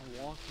keep on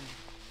walking.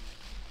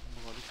 Oh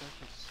my god, it's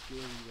actually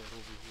scary right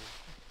over here.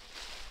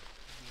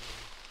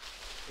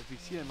 If we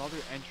see another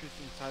entrance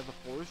inside the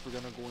forest, we're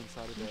gonna go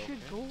inside of We there. should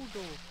Okay? go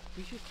though.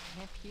 We should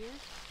camp here.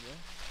 Yeah.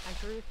 I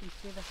heard if we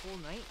stay the whole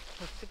night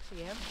till 6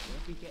 a.m.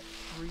 we get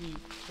free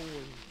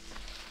toys.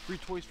 Free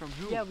toys from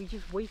who? Yeah, we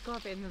just wake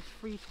up and there's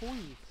free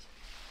toys.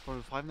 From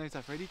the Five Nights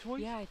at Freddy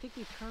toys? Yeah, I think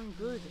we turn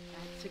good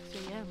at 6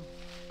 a.m.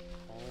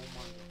 Oh my god.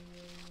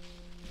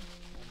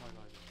 Oh my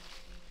god.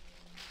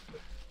 Oh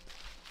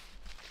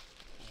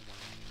my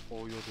god.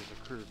 Oh yo, there's a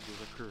curve.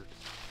 There's a curve.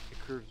 It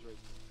curves right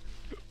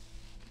there.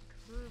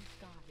 Curve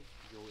guys.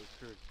 Yo, it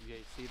curves.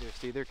 Okay, stay there.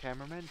 Stay there,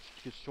 cameraman.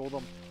 Just show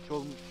them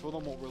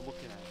what we're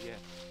looking at. Yeah.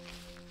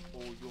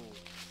 Oh yo.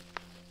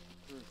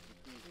 Curves.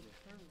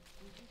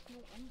 There's no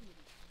ending.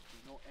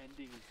 There's no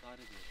ending inside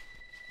of it.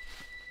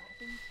 What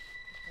happens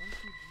once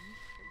you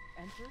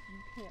enter, you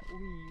can't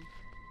leave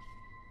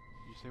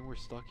You saying we're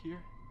stuck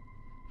here?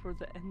 for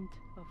the end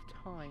of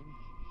time.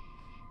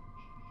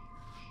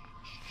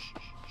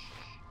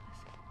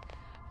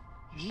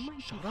 You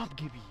might Shut be- up,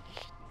 Gibby.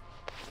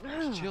 Ugh.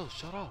 Just chill.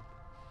 Shut up.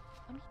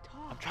 Let me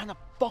talk. I'm trying to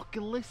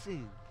fucking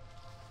listen.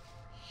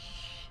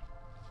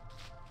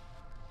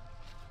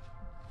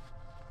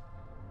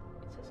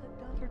 It's just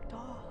another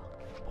dog.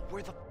 But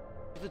where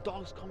the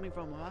dog's coming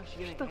from? I'm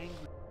actually Shut getting the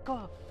angry. f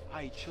up.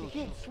 Alright, chill, You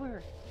chill. can't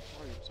swear.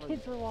 I'm sorry.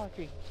 Kids are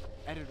watching.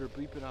 Editor,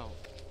 bleep it out.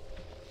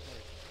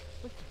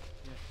 Listen,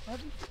 Yeah.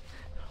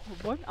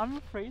 I'm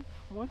afraid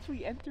once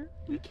we enter,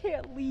 we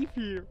can't leave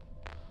here.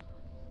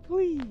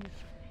 Please.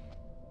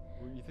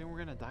 You think we're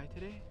gonna die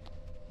today?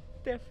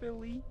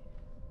 Definitely.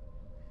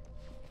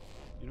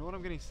 You know what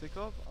I'm getting sick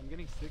of? I'm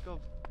getting sick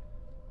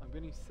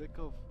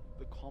of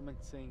the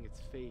comments saying it's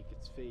fake,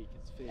 it's fake,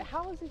 it's fake.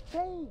 How is it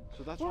fake?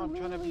 So that's We're why I'm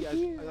trying to be literally as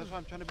here. that's why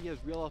I'm trying to be as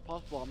real as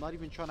possible. I'm not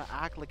even trying to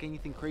act like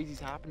anything crazy is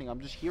happening.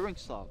 I'm just hearing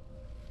stuff.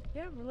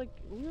 Yeah, we're like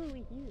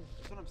literally here.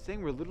 That's what I'm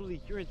saying. We're literally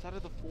here inside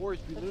of the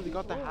forest. We That's literally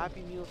got the cool.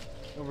 Happy Meal,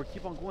 and we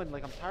keep on going.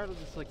 Like I'm tired of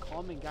this like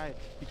comment guy.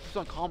 He keeps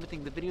on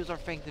commenting. The videos are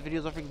fake. The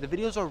videos are fake. The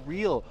videos are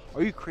real.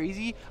 Are you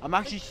crazy? I'm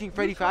actually seeing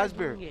Freddy try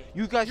doing Fazbear. it.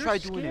 You guys You're try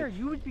doing scared. it.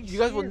 You would be You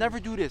guys will scared. never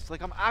do this.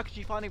 Like I'm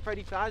actually finding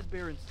Freddy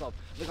Fazbear and stuff.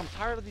 Like I'm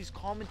tired of these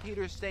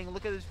commentators saying,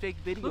 "Look at this fake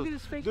videos." Look at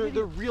this fake they're,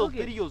 video. They're real Look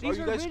at- videos. Are these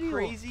you guys real.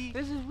 crazy?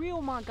 This is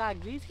real, my guy.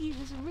 This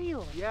is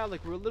real. Yeah,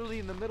 like we're literally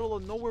in the middle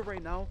of nowhere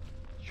right now,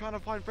 trying to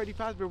find Freddy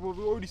Fazbear. But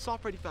we already saw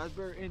Freddy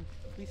Fazbear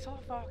We saw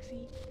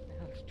Foxy,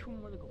 and there's 2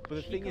 more to go. But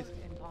the thing Chica is-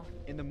 and Ballon.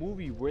 in the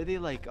movie. Were they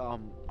like are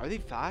they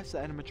fast, the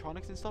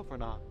animatronics and stuff, or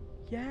not?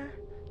 Yeah,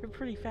 they're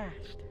pretty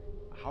fast.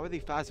 How are they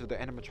fast if the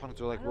animatronics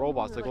are like I don't know,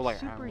 robots? they're They go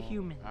like like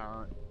superhuman.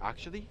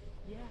 Actually?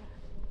 Yeah,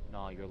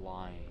 No, you're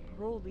lying.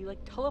 bro, they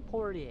like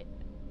teleported.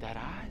 That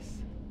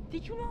ass?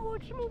 Did you not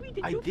watch the movie?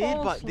 Did I you did,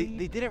 fall but asleep?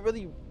 they didn't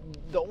really.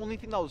 The only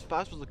thing that was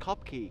fast was the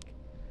cupcake.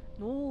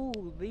 No,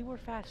 they were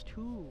fast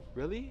too.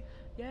 Really?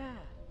 Yeah.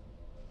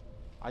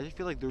 I just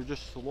feel like they're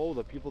just slow.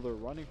 The people that are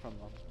running from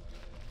them.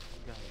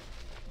 Guys,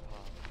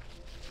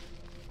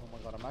 oh my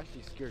god, I'm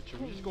actually scared.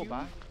 Should we just go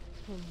back?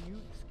 Can you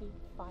escape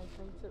 5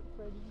 Nights at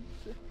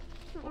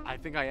Freddy's? I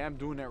think I am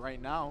doing it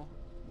right now.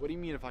 What do you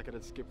mean if I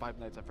could skip Five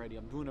Nights at Freddy?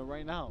 I'm doing it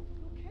right now.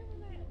 Okay,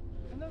 man.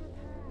 Another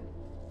path.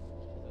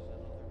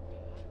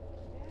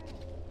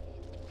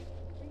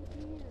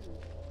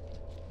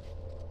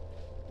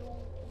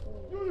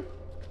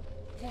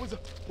 What was that?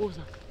 What was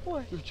that?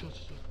 What? Yo, chill.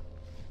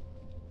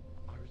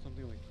 I heard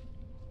something like.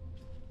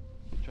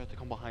 It tried to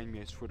come behind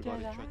me. I swear to God,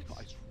 it tried to come.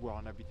 I swear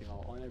on everything I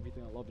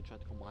love. It tried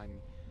to come behind me.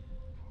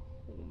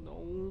 Oh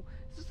no,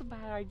 this is a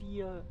bad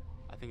idea.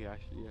 I think it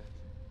actually is.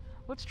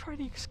 Let's try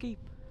to escape.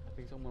 I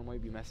think someone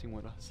might be messing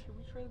with us. Should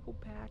we try to go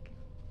back?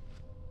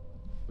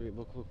 Wait,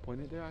 look,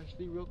 point it there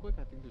actually, real quick.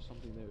 I think there's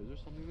something there. Is there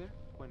something there?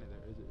 Point it there.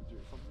 Is there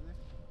something there?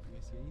 You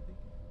guys see anything?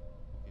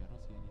 Okay, I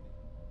don't see anything.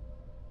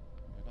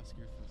 I got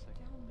scared for a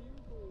second. Down there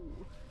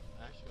though.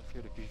 I actually got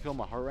scared. If you feel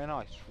my heart right now,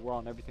 I swear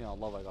on everything I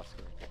love, I got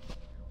scared.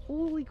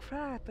 Holy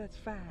crap, that's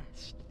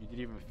fast. You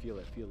didn't even feel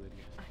it. Feel it.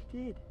 I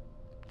did.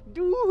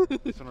 Dude!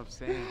 That's what I'm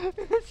saying.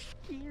 That's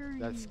scary.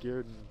 That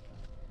scared me.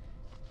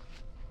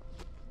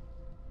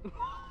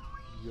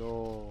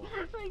 Yo.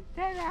 like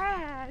that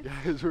ass.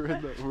 Guys,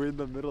 we're in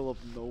the middle of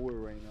nowhere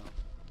right now.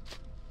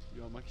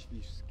 Yo, I'm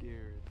actually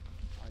scared.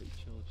 Alright,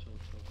 chill.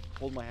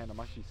 Hold my hand. I'm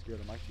actually scared.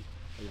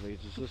 Wait,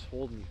 just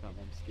hold me, fam.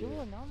 I'm scared.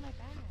 Dude, not my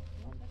back.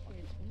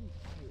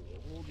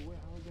 Hold, where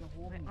are we gonna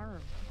hold My me?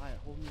 arm. Alright,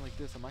 hold me like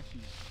this. I'm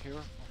actually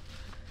terrified.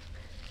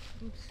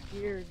 I'm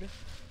scared.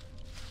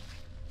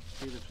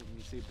 Say this with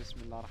me. Say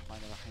Bismillah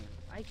Rahman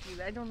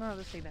Rahim. I don't know how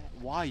to say that.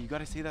 Why? You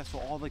gotta say that so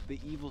all like the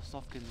evil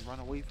stuff can run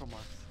away from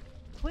us.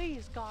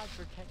 Please, God,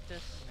 protect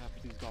us. Yeah,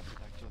 please God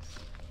protect us.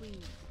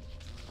 Please.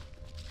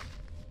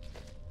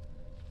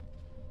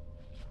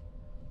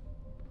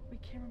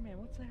 Wait, cameraman,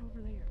 what's that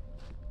over there?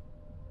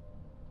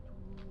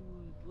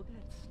 Dude, look at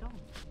that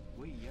stump.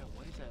 Wait, yeah,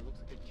 what is that? It looks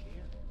like a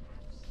chair.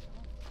 That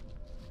stump.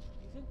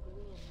 Isn't the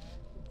little man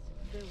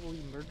there where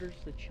he murders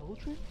the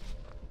children?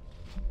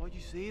 Why'd you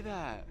say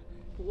that?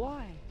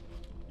 Why?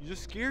 You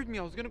just scared me.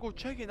 I was gonna go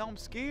check it. Now I'm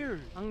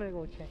scared. I'm gonna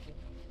go check it.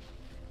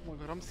 Oh my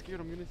god, I'm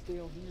scared. I'm gonna stay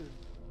out here.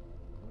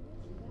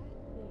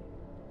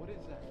 What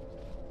is that?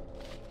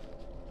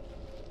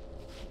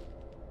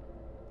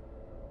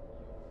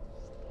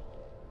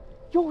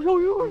 Yo!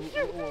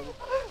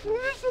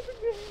 There's something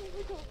there. Oh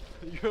my god.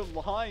 You're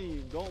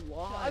lying. Don't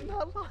lie. I'm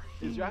not lying.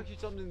 Is there actually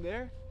something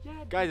there?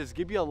 Yeah, Guys, is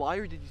Gibby a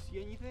liar? Did you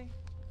see anything?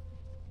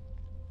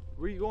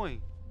 Where are you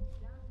going?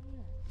 down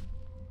here.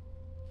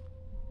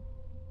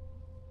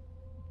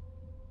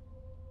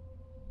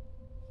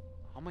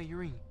 How am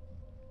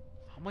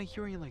I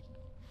hearing like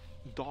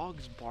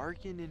dogs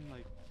barking and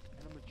like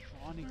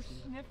animatronics? They're And,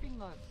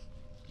 sniffing us.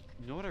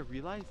 you know what I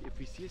realized? If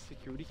we see a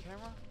security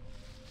camera,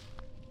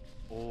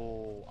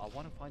 oh, I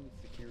want to find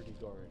the security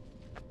guard.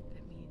 That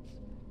means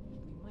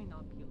we might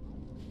not be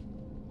alone.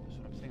 That's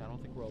what I'm saying. I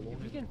don't think we're alone.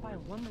 If we can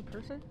find one more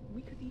person,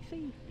 we could be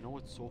safe. You know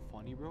what's so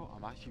funny, bro?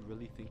 I'm actually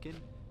really thinking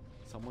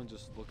someone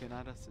just looking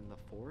at us in the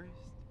forest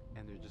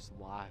and they're just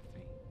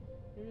laughing.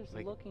 They're just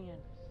Like- looking at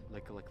us.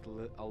 Like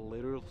a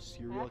literal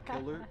serial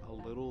killer, a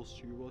little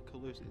serial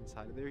killer's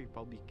inside of there. He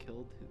probably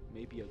killed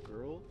maybe a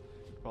girl.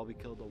 He probably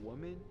killed a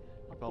woman.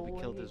 He probably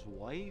killed boy. his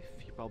wife.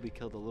 He probably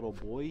killed a little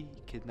boy. He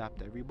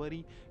kidnapped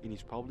everybody, and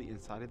he's probably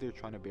inside of there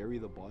trying to bury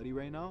the body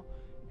right now.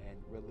 And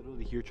we're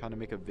literally here trying to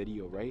make a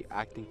video, right?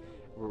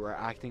 We're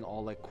acting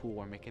all like cool.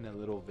 We're making a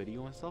little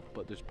video and stuff,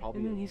 but there's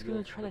probably And then he's a real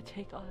gonna try to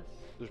take us.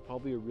 There's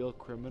probably a real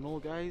criminal,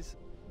 guys.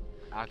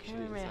 Actually,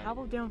 Cameraman, inside how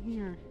here. about down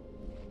here?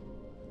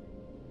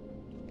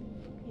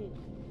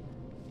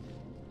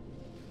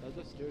 That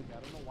just scared me.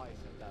 I don't know why I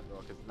said that, bro.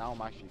 Because now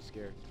I'm actually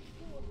scared.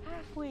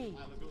 Halfway.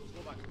 Let's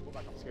go back. Let's go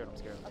back. I'm scared. I'm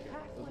scared. I'm scared.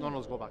 pathway. No,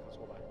 let's go back. Let's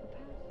go back.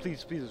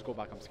 Please, let's go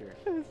back. I'm scared.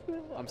 I'm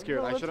I'm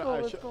scared. I should have.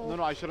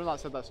 No, I should have not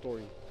said that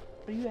story.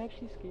 Are you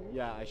actually scared?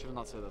 Yeah, I should have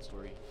not said that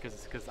story.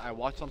 Because I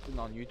watched something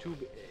on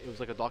YouTube. It was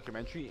like a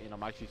documentary, and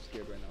I'm actually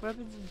scared right now. What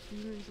happens if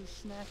Peter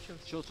just snatch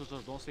us? Chill.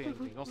 Don't say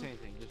anything. Don't say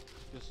anything.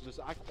 Just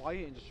act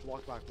quiet and just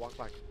walk back. Walk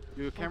back.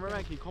 Yo,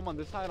 cameraman, can you come on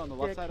this side, on the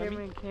left side of me?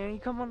 Cameraman, can you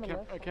come on the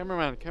left?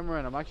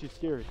 Cameraman, I'm actually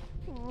scared.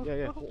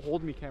 Yeah.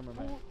 Hold me,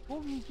 cameraman.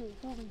 Hold me, Jay.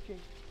 Hold me, Jay.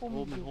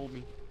 Hold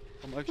me.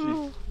 I'm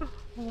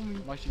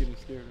actually getting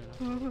scared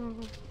right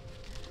now.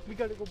 We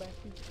gotta go back.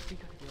 We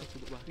gotta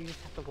go back. We just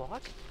have to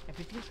walk.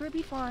 Everything's gonna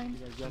be fine. You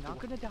guys We're have to not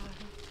gonna die.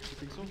 You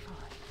think so? We'll be fine.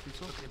 Think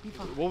so? We're gonna be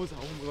fine. What was that?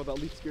 Oh my god, that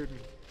leaf scared me.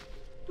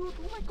 Dude,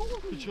 oh my god.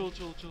 Chill.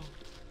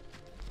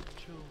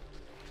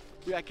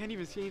 Wait, I can't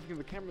even see anything in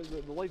the camera.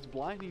 The light's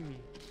blinding me.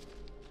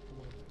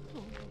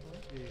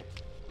 Yeah.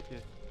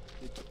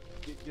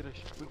 Get a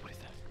shot. Wait, what is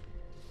that?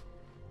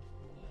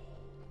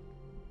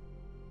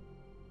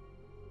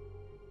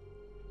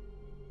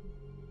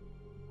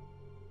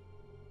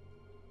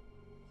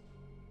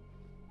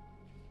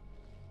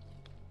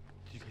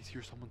 Did you guys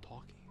hear someone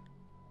talking?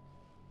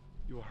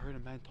 You heard a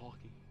man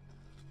talking.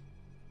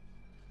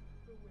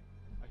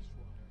 I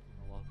swear on everything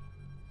I love.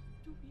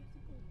 Dude, we have to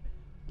go back.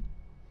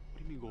 What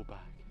do you mean go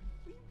back?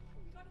 We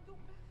gotta go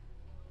back.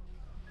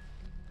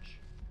 Shh.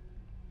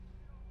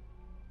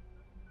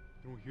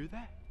 You don't hear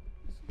that?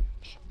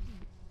 Shh.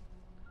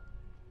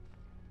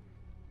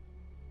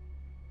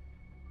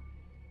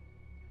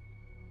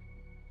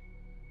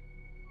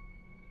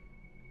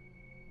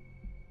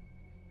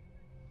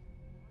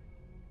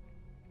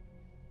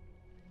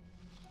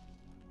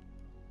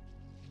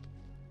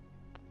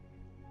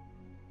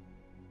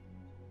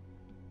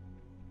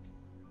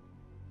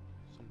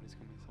 Somebody's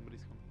coming.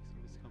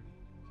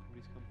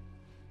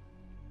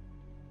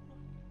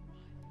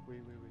 Wait.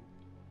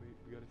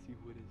 We gotta see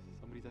who it is.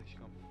 Somebody's actually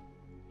coming.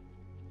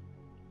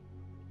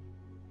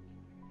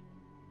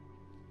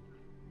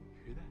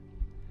 You hear that?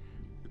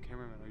 The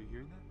cameraman, are you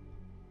hearing that?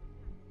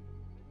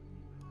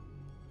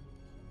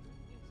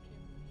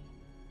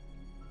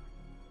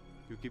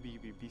 Yo, Gibby,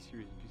 be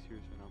serious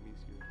right now, be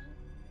serious.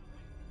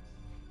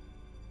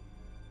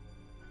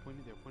 Point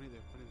it there.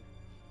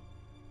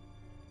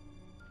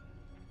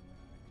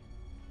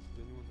 Is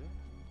anyone there?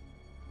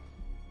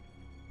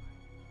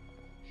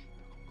 Shh,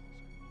 they'll come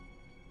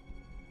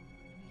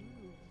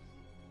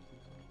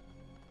closer.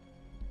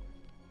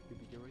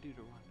 Baby, get ready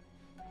to run.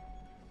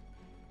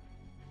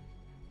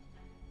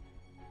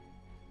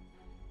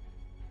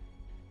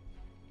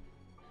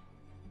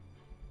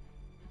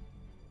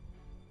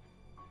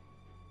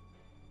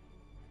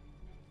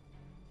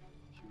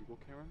 Should we go,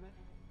 cameraman?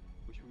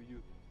 What should we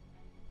do?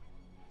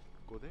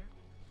 Go there?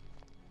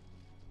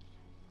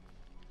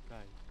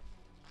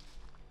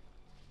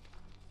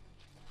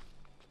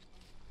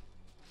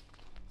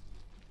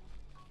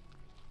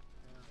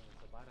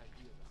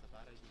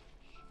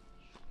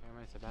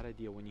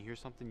 idea. When you hear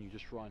something, you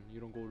just run. You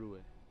don't go to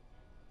it.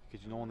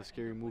 Because you know in the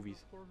scary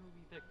movies. Horror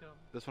movie victim.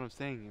 That's what I'm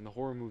saying. In the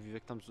horror movie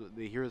victims,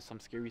 they hear some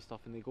scary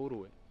stuff and they go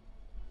to it.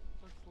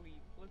 Let's leave.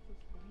 Let's just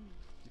leave.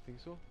 You think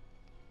so?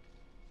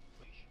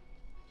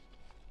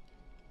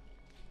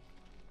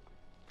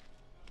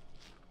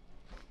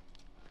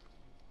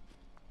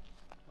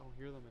 I don't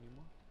hear them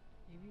anymore.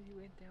 Maybe we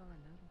went down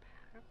another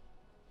path.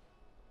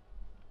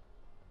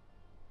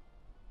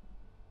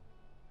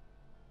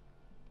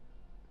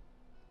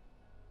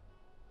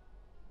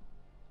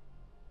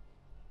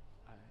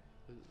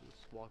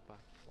 Let's walk back.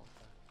 Walk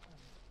back.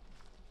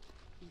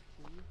 Be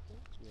fearful.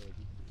 Yeah,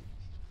 be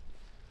serious.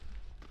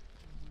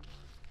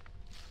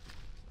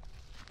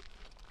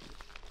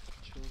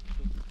 Chill.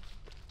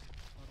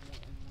 I don't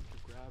want anyone to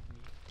grab me.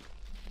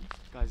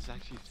 Guys, it's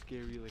actually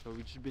scary. Like,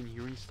 we've just been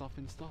hearing stuff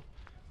and stuff.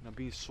 And I'm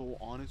being so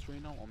honest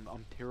right now.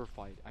 I'm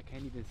terrified. I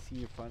can't even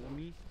see in front of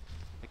me.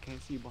 I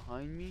can't see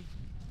behind me.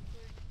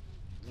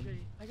 Jay,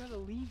 I gotta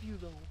leave you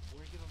though.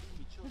 Where are you gonna leave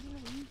me? Chill. I'm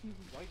gonna leave you.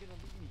 Why are you gonna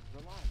leave me?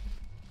 Relax.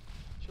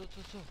 Chill.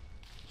 Chill.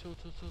 There's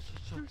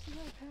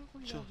another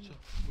pathway Chill. down here.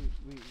 Wait.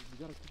 We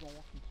gotta keep on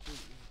walking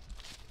straight.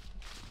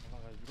 Come on,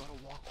 guys. We gotta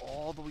walk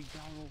all the way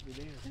down over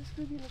there. It's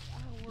gonna be like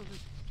hours.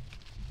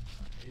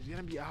 It's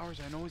gonna be hours.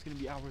 I know it's gonna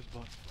be hours,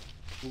 but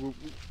we're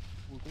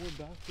going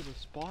back to the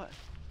spot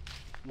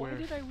where. Why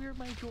did I wear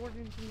my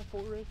Jordans in the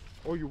forest?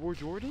 Oh, you wore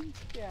Jordans?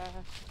 Yeah.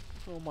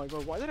 Oh my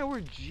god, why did I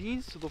wear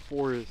jeans to the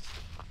forest?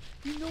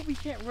 You know we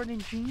can't run in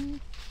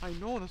jeans. I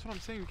know, that's what I'm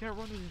saying. We can't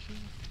run in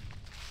jeans.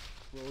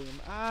 William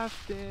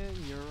Afton,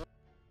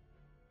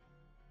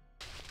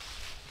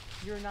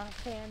 You're not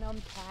Phantom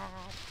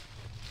Cat.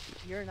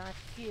 You're not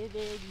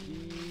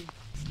Skibbity.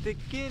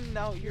 sticking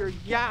out your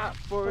yacht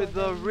for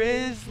the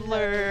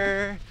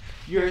Rizzler.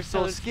 You're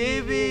so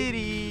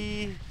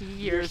skibbity.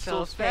 You're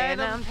so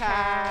phantom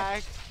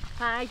packed.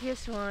 I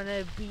just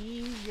wanna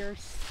be your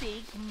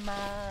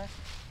Sigma.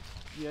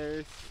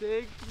 You're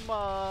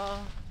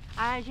Sigma.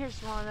 I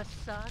just wanna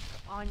suck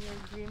on your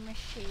grimace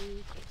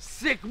shake.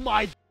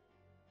 Sigma.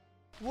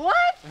 What?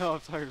 Oh,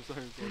 sorry.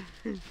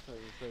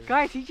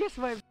 Guys, he just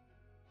went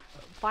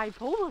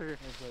bipolar.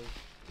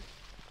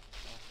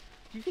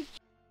 Do you think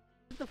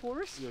the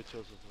forest? Yo,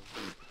 chill.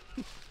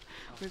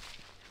 With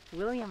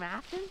William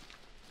Afton?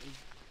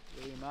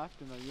 William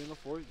Afton, are you in the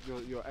forest?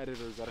 Yo,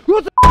 editor, gotta.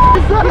 What the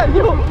is that?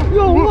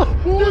 Yo, what?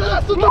 Dude,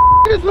 that's what the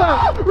is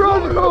that? Bro,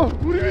 what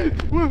do you mean?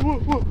 What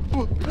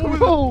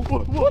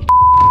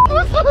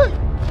was that?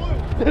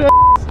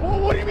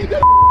 What do you mean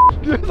that?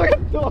 There's like a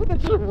dog that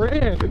just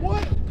ran.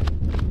 What?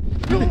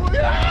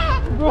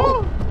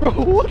 Bro,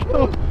 what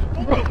the?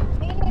 Bro,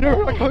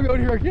 never not coming out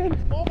here again.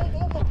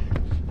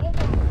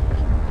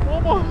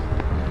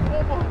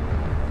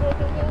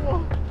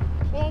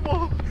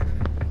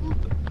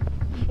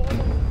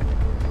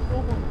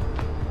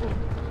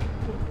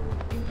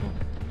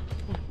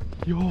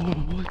 Yo,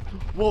 what the?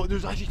 Whoa,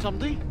 there's actually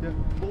something? Yeah.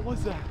 What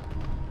was that?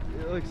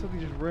 Yeah, like something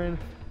just ran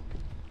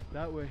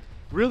that way.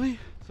 Really?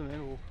 Some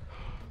animal.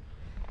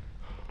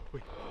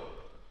 Wait.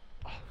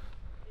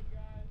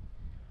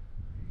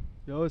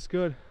 Yo, it's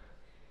good.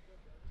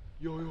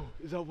 Yo,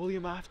 is that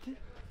William Afton?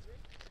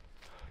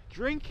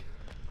 Drink?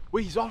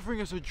 Wait, he's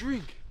offering us a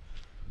drink.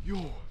 Yo,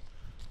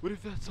 what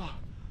if that's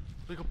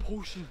like a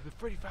potion, the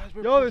Freddy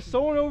Fazbear Yo, there's potion?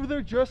 someone over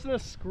there dressed in a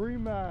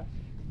scream mask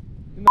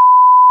in the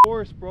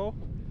forest, bro.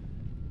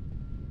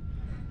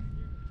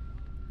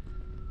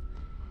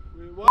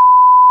 Wait, what?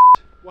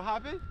 What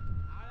happened?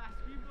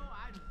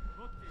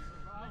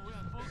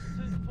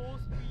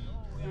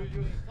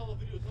 Yo, tell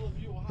the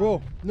video, what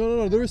Bro,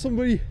 no, there was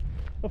somebody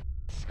a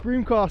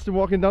scream costume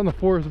walking down the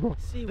forest, bro.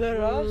 See that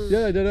us?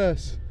 Yeah, dead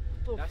ass.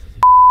 That's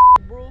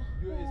Bro.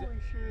 Yo, is it?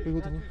 Wait,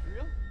 what the Tattoo's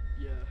real?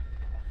 Yeah.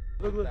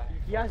 Look.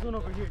 He has one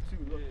over here too.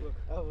 Look.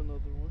 I have another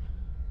one.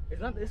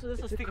 It's not. This is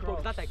a sticker, bro.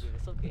 It's not that good.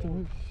 It's okay.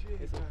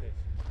 It's okay.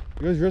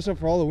 You guys dress up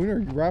for Halloween or are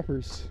you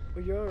rappers?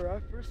 But you're a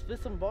rapper.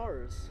 Spit some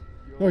bars.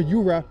 No,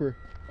 you rapper.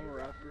 I'm a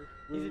rapper.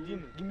 He's a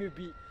demon. Give me a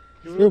beat.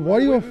 Wait, why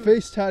do you have a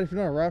face tat if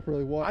you're not a rapper?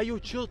 Like what? Yo,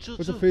 chill.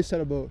 What's a face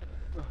tat about?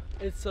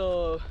 It's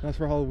That's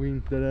for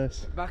Halloween, dead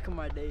ass. back in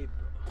my day, bro.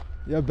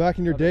 Yeah, back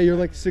in your day, you're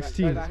like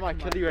 16. This is my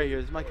Kelly right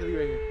here. These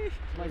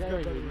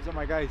are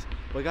my guys.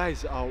 But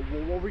guys,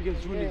 what were you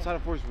guys doing inside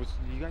of forest? Did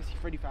you guys see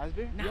Freddy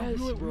Fazbear? Yes,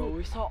 bro.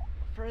 We saw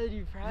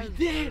Freddy Fazbear.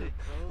 We did.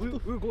 We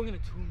were going in a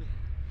two-man.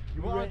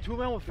 You were on a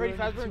two-man with Freddy we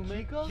were in a Fazbear and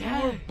two-man. Chica?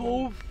 Yeah. We were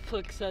both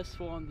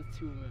successful on the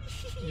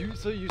two-man.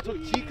 So you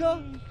took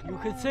Chica? You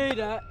could say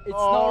that. It's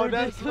Oh, not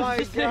that's ridiculous my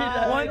to say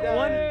that.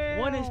 guy.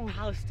 One is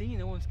Palestinian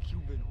and one's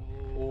Cuban.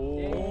 Oh,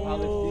 Damn.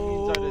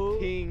 Palestinians are the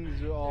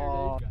things.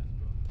 Oh.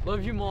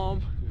 Love you,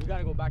 Mom. We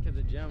gotta go back to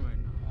the gym right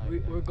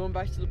now. We're going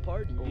back to the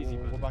party. Easy,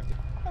 go back to.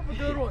 Have a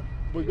good one.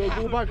 But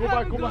go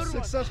back.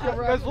 Successful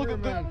Guys, look,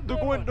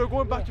 they're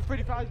going back to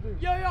Freddy Fazbear.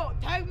 Yo,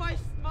 tag my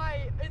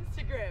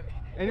Instagram.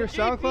 And your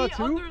SoundCloud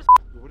too?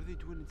 What are they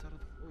doing inside of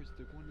the forest?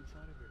 They're going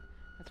inside of it.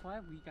 That's why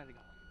we gotta go.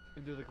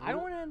 And they're like, I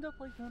don't want to end up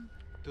like them.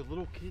 They're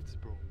little kids,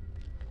 bro.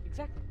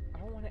 Exactly. I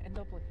don't want to end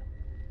up like them.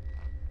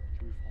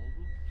 Should we follow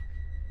them?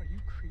 Are you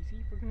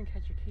crazy? We're gonna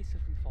catch a case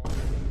if we fall.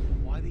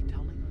 Why are they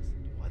telling us?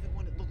 Why they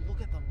want to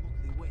look at them? Look,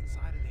 they went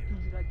inside of there.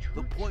 Dude, that church.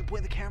 Look,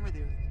 point the camera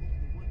there. Look,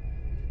 they went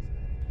inside of the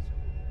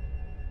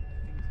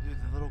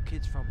they're the little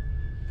kids from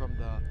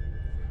the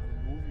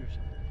movie or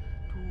something.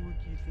 Dude,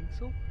 do you think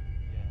so?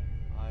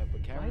 Yeah.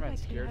 But cameraman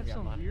scared have me.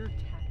 some weird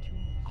tattoo.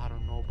 I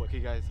don't know, but okay,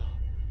 guys.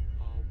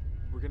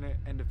 We're gonna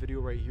end the video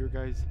right here,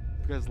 guys.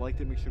 If you guys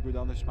liked it, make sure to go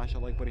down there, smash that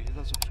like button, hit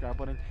that subscribe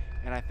button,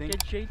 and I think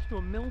Get Jay to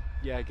a mill.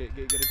 yeah, get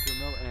it to a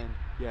mill, and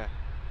yeah.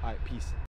 All right, peace.